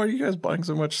 bro, why are you guys buying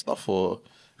so much stuff for?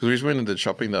 Because we just went and did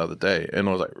shopping the other day, and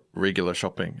it was like regular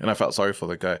shopping, and I felt sorry for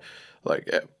the guy, like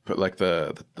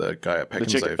the guy at Pack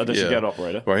and Save, the checkout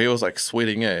operator, where he was like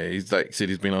sweating. He's like said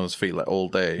he's been on his feet like all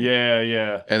day.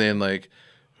 Yeah. And then like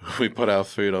we put our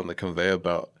food on the conveyor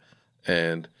belt,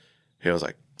 and he was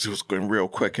like, it was going real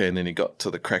quick, and then he got to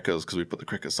the crackers because we put the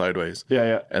crackers sideways.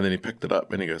 Yeah. And then he picked it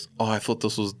up and he goes, "Oh, I thought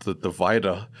this was the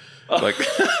divider." Like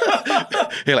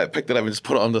he like picked it up and just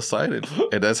put it on the side,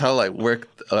 and that's how like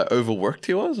overworked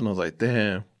he was. And I was like,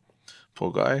 damn,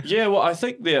 poor guy. Yeah, well, I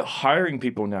think they're hiring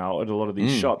people now at a lot of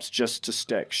these shops just to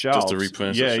stack shelves, just to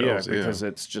replenish the shelves, because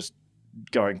it's just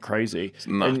going crazy. It's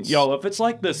nuts. And if it's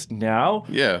like this now,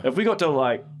 if we got to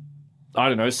like, I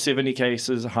don't know, 70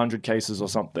 cases, 100 cases or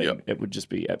something, it would just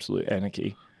be absolute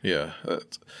anarchy. Yeah.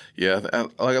 Like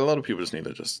a lot of people just need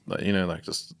to just,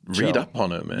 just read up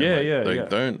on it, man.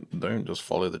 Don't just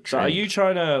follow the trend. So are you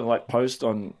trying to like post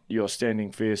on your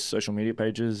Standing Fierce social media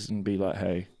pages and be like,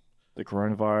 hey, the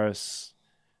coronavirus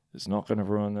is not going to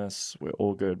ruin this. We're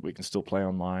all good. We can still play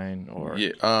online or...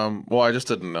 Yeah. Well, I just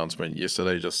did an announcement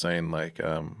yesterday just saying like,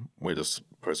 we're just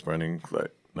postponing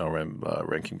like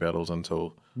ranking battles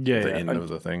until the end of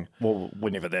the thing. Well,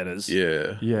 whenever that is.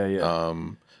 Yeah.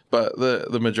 But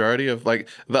the majority of like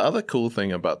the other cool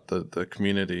thing about the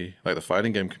community, like the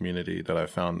fighting game community that I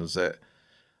found is that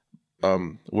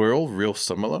we're all real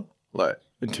similar. Like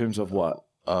in terms of what?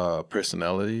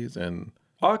 Personalities and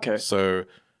okay. So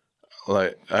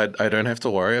like I don't have to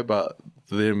worry about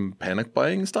them panic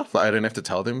buying stuff. Like I don't have to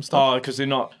tell them stuff. Oh, because they're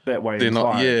not that way. They're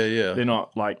inclined. not. Yeah. They're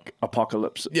not like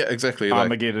apocalypse. Yeah, exactly.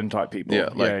 Armageddon type people. Yeah.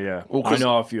 Well, I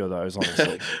know a few of those,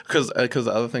 honestly. Because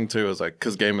the other thing too is like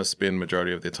because gamers spend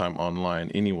majority of their time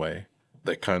online anyway,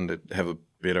 they kind of have a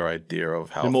better idea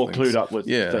of how they're more clued up with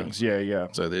things. Yeah.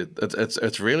 So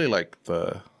it's really like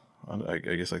I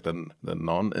guess like the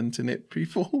non-internet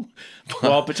people.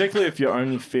 Well, particularly if you're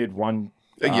only fed one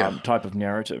type of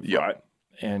narrative, right?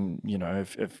 And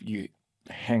if you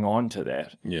hang on to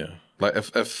that, like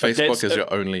if Facebook is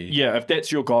your only, if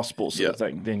that's your gospel sort of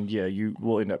thing, then you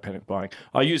will end up panic buying.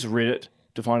 I use Reddit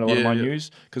to find a lot of my news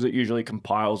because it usually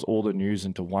compiles all the news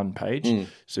into one page,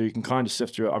 so you can kind of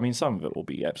sift through it. I mean, some of it will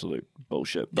be absolute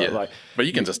bullshit, but but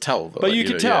you can just tell. But you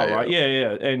can tell, right?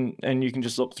 Yeah, and you can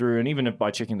just look through, and even if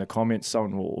by checking the comments,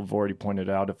 someone will have already pointed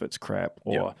out if it's crap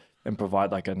or. And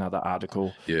provide like another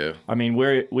article. Yeah, I mean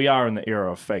we are in the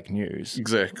era of fake news.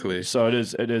 Exactly. So it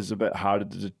is a bit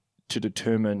harder to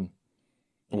determine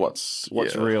what's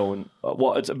real and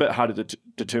it's a bit harder to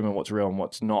determine what's real and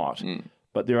what's not.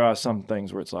 But there are some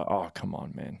things where it's like, oh come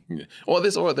on, man. Yeah. Well,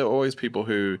 there are always people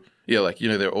who there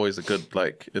are always a good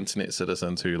like internet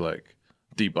citizens who like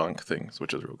debunk things,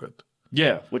 which is real good.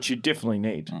 Yeah, which you definitely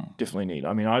need. Definitely need.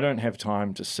 I mean, I don't have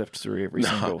time to sift through every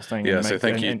single thing. Yeah, so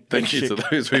thank you to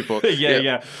those people.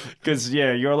 Yeah. Because,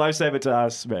 you're a lifesaver to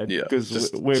us, man. Yeah.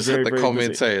 Because we're just very, hit the very comment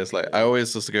busy. say, it's like, I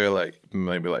always just go like,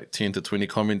 maybe like 10 to 20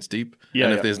 comments deep. Yeah,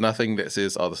 and if there's nothing that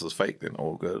says, oh, this is fake, then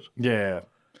all good. Yeah.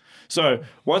 So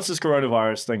once this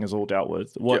coronavirus thing is all dealt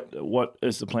with, what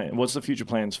is the plan? What's the future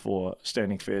plans for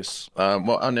Standing Fest?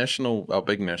 Well, our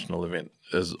big national event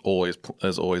is always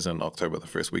in October, the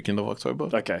first weekend of October.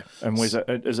 Okay, and is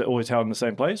it always held in the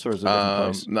same place, or is it a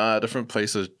different place? Nah, different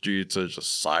places due to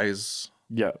just size.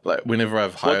 Yeah. Like whenever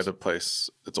I've hired a place,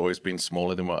 it's always been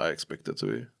smaller than what I expect it to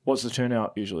be. What's the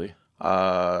turnout usually?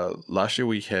 Last year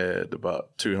we had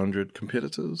about 200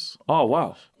 competitors. Oh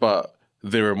wow! But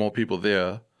there are more people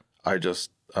there. I just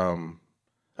I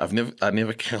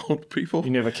never count people.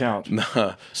 You never count.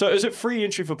 Nah. So is it free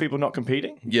entry for people not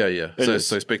competing? Yeah. So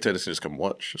spectators can just come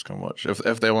watch.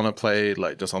 If they want to play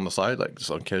like just on the side, like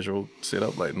just on casual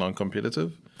setup, like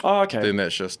non-competitive. Oh, okay. Then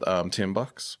that's just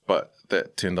 $10. But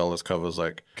that $10 covers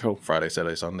like Friday,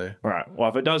 Saturday, Sunday. All right. Well,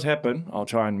 if it does happen, I'll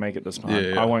try and make it this time.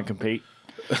 Yeah. I won't compete,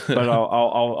 but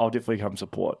I'll definitely come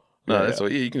support. No, that's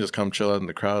all. Yeah, you can just come chill out in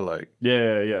the crowd, like.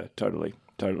 Yeah. Totally.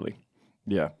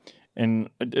 Yeah.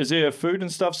 And is there food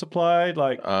and stuff supplied?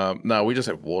 Like, no, we just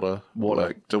have water.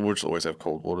 Like, we'll just always have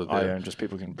cold water there. Oh, yeah, and just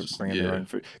people can bring in their own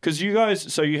food. Because you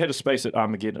guys, so you had a space at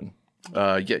Armageddon.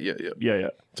 Yeah.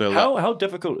 So how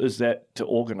difficult is that to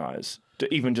organize?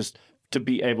 To even just to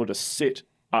be able to set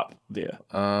up there?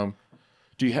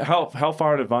 Do you how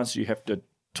far in advance do you have to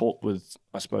talk with,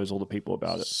 I suppose, all the people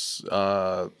about it?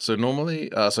 So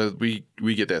normally,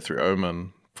 we get that through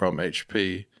Omen from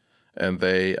HP, and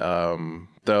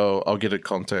I'll get a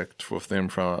contact with them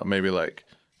from maybe like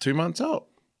 2 months out.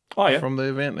 Oh yeah. From the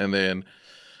event, and then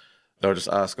they'll just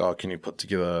ask, can you put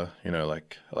together,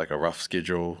 like a rough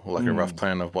schedule, like a rough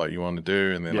plan of what you want to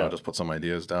do, and then I'll just put some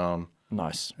ideas down.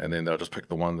 Nice. And then they'll just pick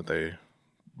the one that they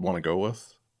want to go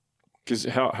with. Because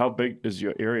how big is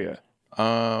your area?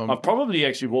 I've probably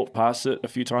actually walked past it a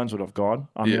few times when I've gone.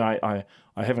 I mean, I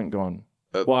haven't gone.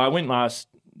 Well, I went last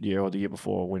year or the year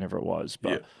before, whenever it was,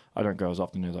 but I don't go as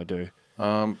often as I do.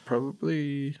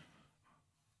 Probably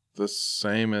the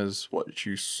same as what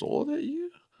you saw that year.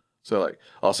 So like,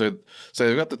 so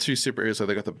they've got the two separate areas. So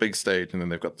they got the big stage, and then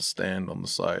they've got the stand on the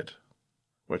side,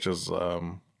 which is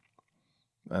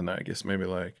I don't know, I guess maybe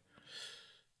like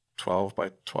 12 by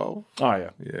 12. Oh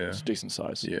yeah, it's decent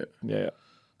size. Yeah.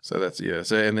 So that's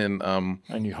So and then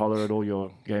and you holler at all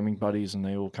your gaming buddies, and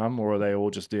they all come, or are they all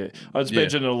just there? I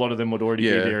imagine a lot of them would already be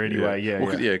there anyway. Yeah,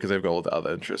 because they've got all the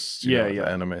other interests. The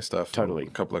anime stuff. Totally. A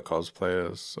couple of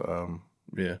cosplayers.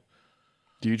 Do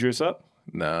you dress up?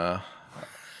 Nah.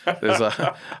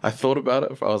 I thought about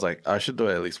it. I was like, I should do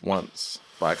it at least once,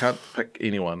 but I can't pick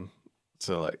anyone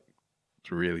to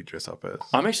really dress up as.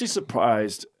 I'm actually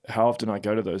surprised how often I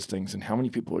go to those things and how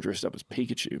many people are dressed up as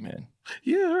Pikachu, man.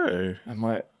 Yeah. I'm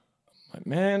like,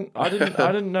 man, I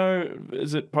didn't know.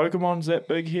 Is it Pokemon's that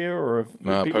big here, or if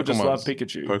people just love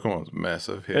Pikachu? Pokemon's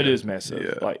massive here. It is massive.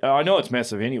 Yeah. Like, I know it's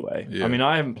massive anyway. Yeah. I mean,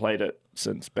 I haven't played it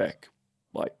since back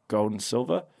like Gold and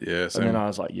Silver. Yeah, same. And then I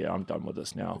was like, I'm done with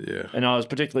this now. Yeah. And I was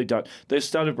particularly done. They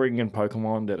started bringing in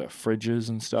Pokemon that are fridges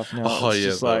and stuff now. Oh, it's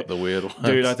just like, the weird ones.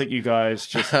 Dude, I think you guys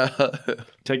just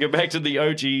take it back to the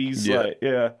OGs. Yeah,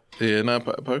 no,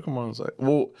 Pokemon's like,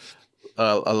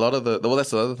 a lot of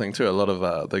that's the other thing too. A lot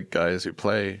of the guys who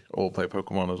play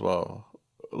Pokemon as well.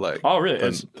 Like, oh really?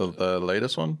 The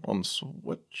latest one on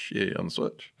Switch, on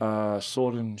Switch.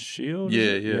 Sword and Shield.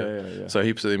 Yeah. So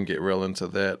heaps of them get real into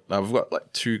that. I've got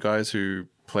like two guys who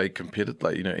play competitive,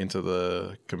 into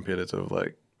the competitive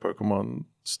like Pokemon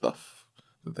stuff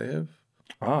that they have.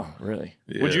 Oh, really?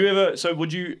 Yeah. Would you ever? So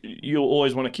you'll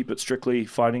always want to keep it strictly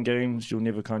fighting games? You'll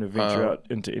never kind of venture out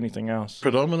into anything else?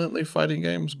 Predominantly fighting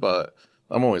games, but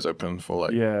I'm always open for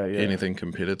anything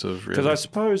competitive. Because I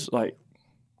suppose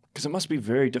because it must be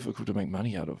very difficult to make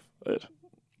money out of it.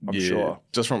 I'm sure.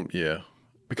 Just from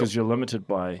because you're limited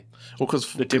by the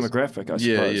demographic. I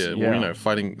suppose. Yeah. Well,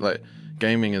 fighting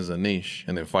gaming is a niche,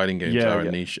 and then fighting games are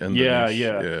a niche. And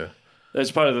yeah.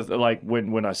 That's part of the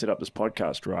when I set up this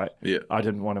podcast, right? Yeah. I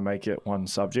didn't want to make it one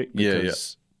subject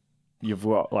because you've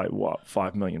got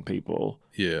 5 million people.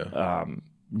 Yeah.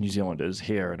 New Zealanders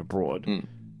here and abroad.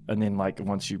 And then,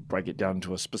 once you break it down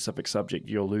to a specific subject,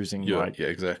 you're losing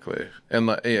exactly, and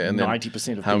and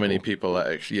 90% of how many people are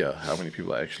actually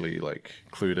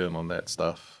clued in on that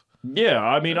stuff. Yeah,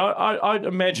 I mean, I'd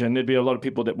imagine there'd be a lot of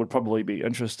people that would probably be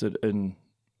interested in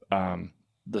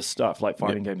the stuff like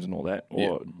fighting games and all that,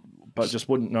 but just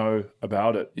wouldn't know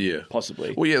about it. Yeah,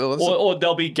 possibly. Well, or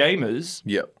they'll be gamers.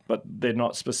 Yeah, but they're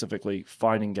not specifically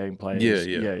fighting game players.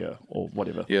 Yeah, or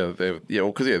whatever. Yeah,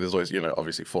 because there's always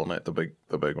obviously Fortnite,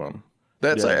 the big one.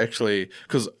 That's actually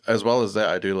because as well as that,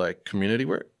 I do community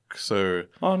work. So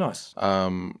nice.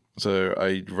 So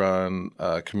I run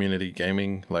community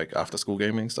gaming, after school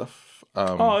gaming stuff.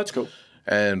 That's cool.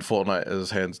 And Fortnite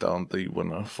is hands down the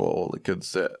winner for all the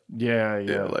kids that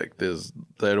like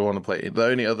they don't want to play the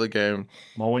only other game.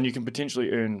 Well, when you can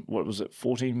potentially earn, what was it,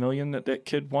 14 million that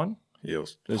kid won? Yeah,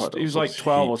 he was like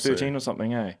 12 or 13 or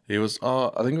something, eh? He was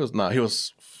I think it was he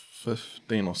was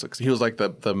 15 or 16. He was like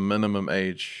the minimum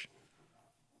age.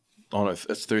 Oh no,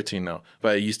 it's 13 now.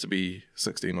 But it used to be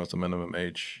 16 was the minimum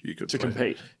age you could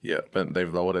compete. Yeah, but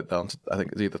they've lowered it down to, I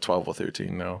think it's either 12 or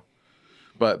 13 now.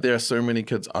 But there are so many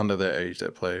kids under their age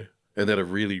that play and that are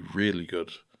really, really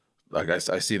good. Like I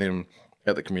see them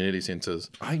at the community centres.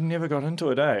 I never got into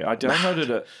it, eh? I downloaded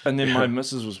it and then my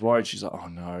missus was worried. She's like, oh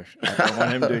no, I don't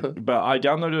want him to. But I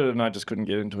downloaded it and I just couldn't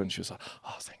get into it. And she was like,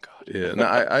 oh, thank God. Yeah, no,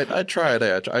 I tried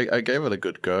it. I gave it a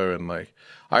good go and like,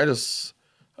 I don't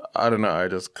know. I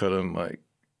just couldn't like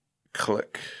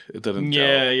click. It didn't.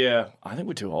 Yeah. I think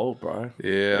we're too old, bro.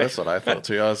 Yeah, that's what I thought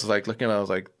too. I was like looking. I was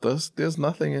like, there's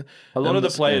nothing. A lot of the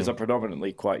players are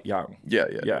predominantly quite young. Yeah,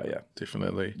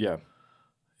 definitely. Yeah.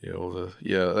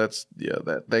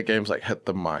 That game's like hit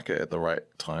the market at the right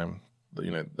time.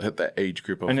 You know, hit that age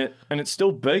group of and it's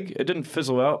still big. It didn't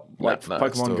fizzle out like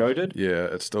Pokemon Go did. Yeah,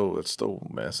 it's still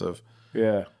massive.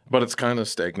 Yeah, but it's kind of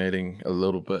stagnating a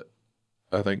little bit.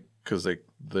 I think because the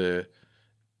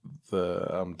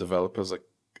developers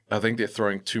I think they're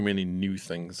throwing too many new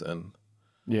things in.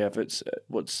 Yeah, if it's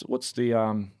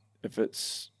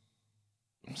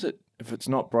if it's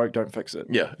not broke, don't fix it.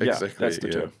 Yeah, exactly. Yeah, that's the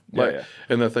term.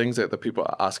 And the things that the people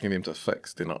are asking them to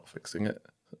fix, they're not fixing it.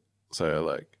 So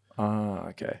like,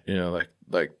 okay. You know,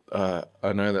 like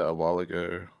I know that a while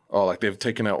ago. Oh, like they've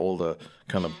taken out all the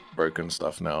kind of broken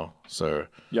stuff now. So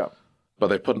yeah,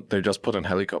 but they just put in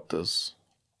helicopters.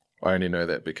 I only know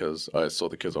that because I saw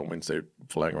the kids on Wednesday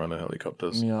flying around in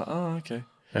helicopters. Yeah. Oh, okay.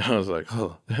 And I was like,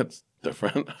 oh, that's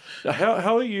different.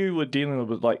 How are you dealing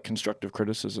with like constructive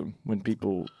criticism when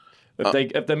people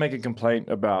if they make a complaint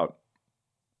about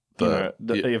the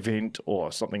event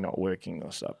or something not working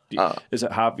or stuff? Is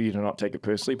it hard for you to not take it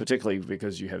personally, particularly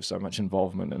because you have so much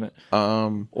involvement in it?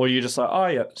 Or you're just like, oh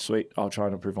yeah, sweet, I'll try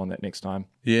and improve on that next time.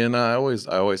 Yeah, no, I always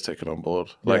take it on board.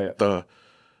 Like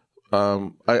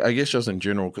I guess just in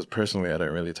general, because personally I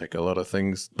don't really take a lot of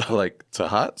things like to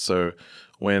heart. So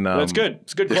when that's good.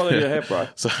 It's good quality to have, bro.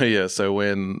 So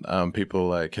when people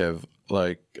like have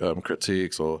like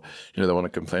critiques or they want to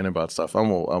complain about stuff,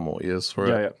 I'm all ears for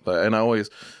it. Yeah. And I always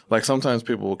like sometimes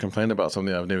people will complain about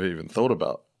something I've never even thought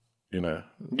about. Yeah.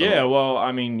 Well,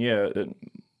 I mean, yeah.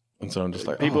 And so I'm just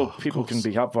like people can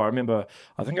be helpful. I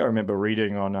think I remember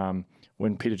reading on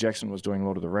when Peter Jackson was doing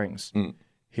Lord of the Rings.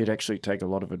 He'd actually take a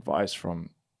lot of advice from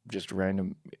just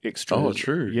random extras. Oh,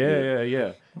 true.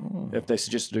 Yeah. Oh. If they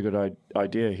suggested a good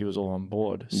idea, he was all on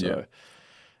board. So,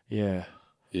 yeah.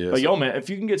 But yo, man, if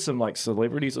you can get some like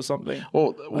celebrities or something,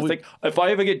 I think if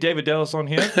I ever get David Dallas on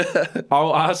here,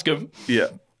 I'll ask him. Yeah,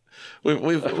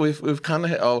 we've kind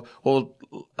of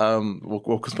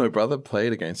because my brother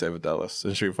played against David Dallas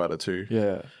in Street Fighter 2.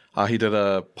 Yeah. He did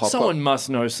a pop-up. Someone must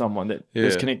know someone that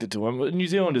is connected to him. New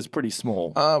Zealand is pretty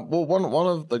small. Well, one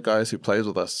of the guys who plays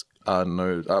with us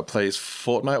plays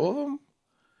Fortnite with him.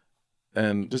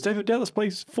 And does David Dallas play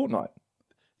Fortnite?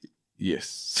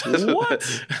 Yes.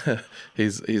 What?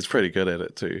 He's pretty good at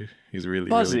it too. He's really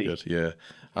good. Yeah.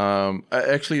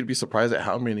 Actually, you'd be surprised at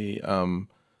how many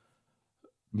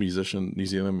New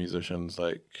Zealand musicians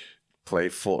like play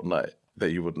Fortnite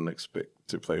that you wouldn't expect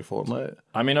to play Fortnite.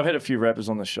 I mean, I've had a few rappers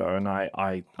on the show, and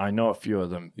I know a few of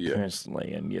them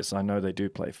personally, and yes, I know they do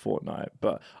play Fortnite.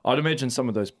 But I'd imagine some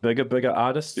of those bigger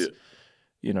artists,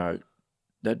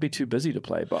 they'd be too busy to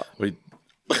play. But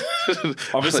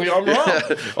obviously, I'm wrong.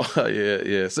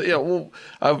 Yeah. So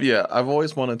I've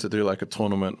always wanted to do like a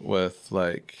tournament with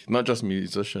like not just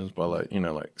musicians, but like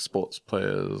like sports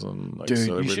players and like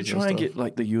dude, you should try and get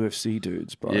like the UFC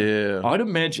dudes, bro. Yeah,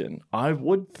 I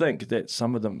would think that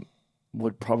some of them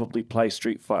would probably play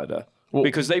Street Fighter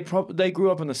because they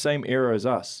grew up in the same era as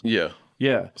us. Yeah.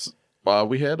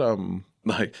 We had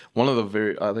like one of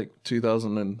the I think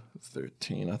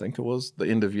 2013, I think it was the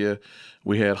end of year,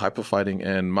 we had Hyper Fighting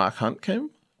and Mark Hunt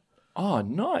came. Oh,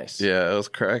 nice. Yeah, it was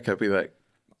crack. I'd be like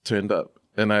turned up,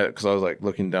 and because I was like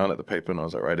looking down at the paper and I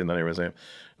was like writing down his name, and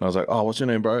I was like, oh, what's your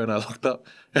name, bro? And I looked up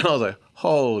and I was like,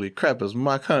 holy crap, it's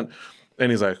Mark Hunt.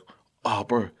 And he's like, oh,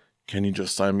 bro, can you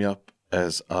just sign me up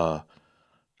as what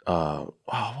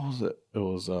was it? It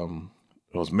was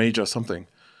Major something.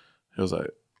 It was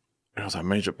like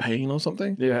Major Pain or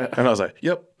something. Yeah. And I was like,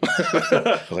 yep.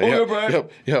 I was like,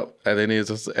 yep. And then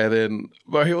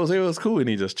but he was cool and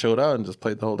he just chilled out and just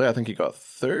played the whole day. I think he got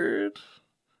third.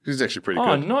 He's actually pretty good.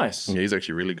 Oh, nice. Yeah, he's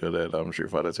actually really good at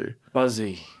Street Fighter 2.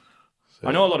 Buzzy.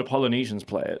 I know a lot of Polynesians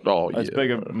play it. Oh, It's yeah.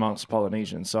 big amongst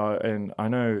Polynesians. And I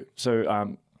know,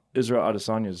 Israel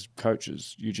Adesanya's coach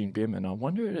is Eugene Behrman. I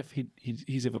wonder if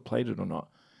he's ever played it or not.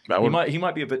 He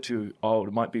might be a bit too old.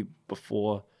 It might be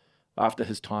after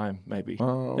his time, maybe.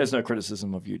 There's no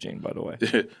criticism of Eugene, by the way.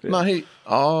 No,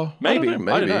 Maybe. I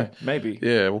don't know, maybe.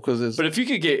 Yeah, well, because there's... But if you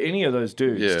could get any of those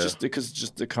dudes, Yeah.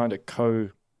 just to kind of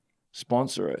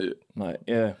co-sponsor it,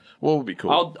 What would be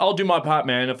cool? I'll do my part,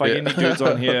 man. If I get any dudes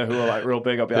on here who are like real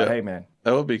big, I'll be like, hey, man,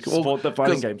 That would be cool. support the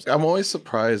fighting 'Cause games. I'm always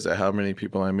surprised at how many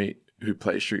people I meet who've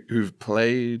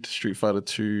played Street Fighter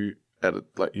 2 at the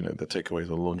takeaways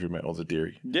or laundromat or the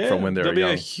dairy from when they were there'll be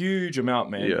young. a huge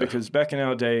amount, man. Yeah. Because back in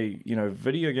our day,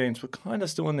 video games were kind of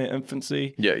still in their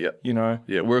infancy. Yeah.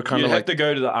 Yeah, we're kind You'd of have like to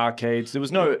go to the arcades. There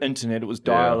was no internet. It was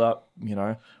dial up.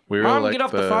 we're Mom, like get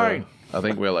off the phone. I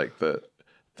think we're like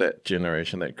that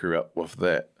generation that grew up with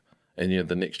that, and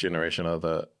the next generation are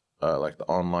the like the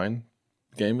online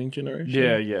gaming generation.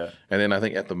 Yeah. And then I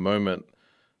think at the moment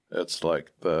it's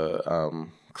like the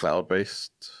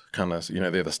cloud-based kind of,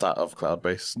 they're the start of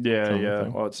cloud-based. Yeah.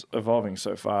 Well, it's evolving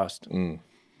so fast.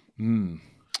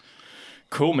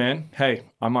 Cool, man. Hey,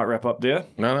 I might wrap up there.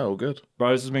 No, all good.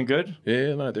 Bros, has been good.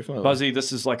 Yeah, no, definitely. Buzzy,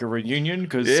 this is like a reunion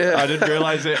because Yeah. I didn't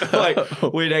realize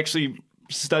that we'd actually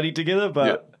studied together,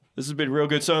 but this has been real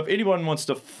good. So if anyone wants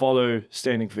to follow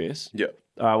Standing Fierce,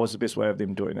 what's the best way of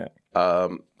them doing that?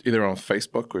 Either on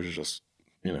Facebook, which is just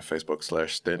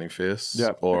Facebook/Standing Fierce,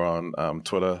 or on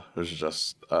Twitter, which is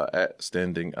just at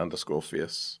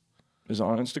 @standing_fierce. Is it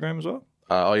on Instagram as well?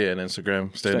 And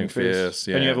Instagram, Standing Fierce.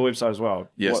 Yeah. And you have a website as well.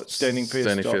 Yes, What,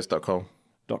 standingfierce.com.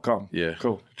 standingfierce.com. Yeah.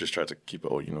 Cool. Just try to keep it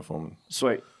all uniform.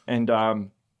 Sweet. And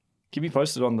keep me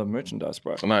posted on the merchandise,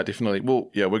 bro. No, definitely. Well,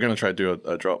 yeah, we're going to try to do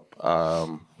a drop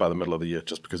by the middle of the year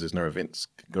just because there's no events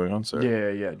going on. So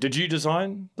Yeah. Did you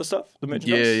design the stuff, the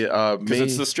merchandise? Yeah. Because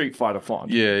it's the Street Fighter font.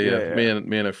 Yeah. Me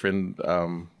and a friend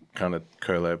kind of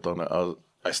collabed on it.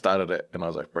 I started it and I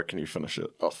was like, bro, can you finish it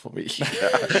off for me?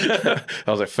 I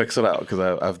was like, fix it out because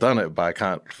I've done it, but I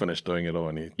can't finish doing it all.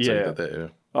 And he said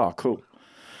that. Oh, cool.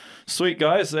 Sweet,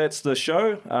 guys. That's the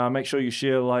show. Make sure you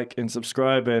share, like, and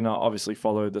subscribe, and obviously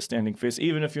follow the Standing Fierce.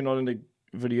 Even if you're not into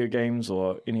video games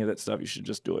or any of that stuff, you should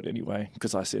just do it anyway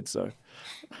because I said so.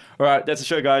 All right, that's the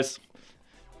show, guys.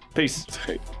 Peace.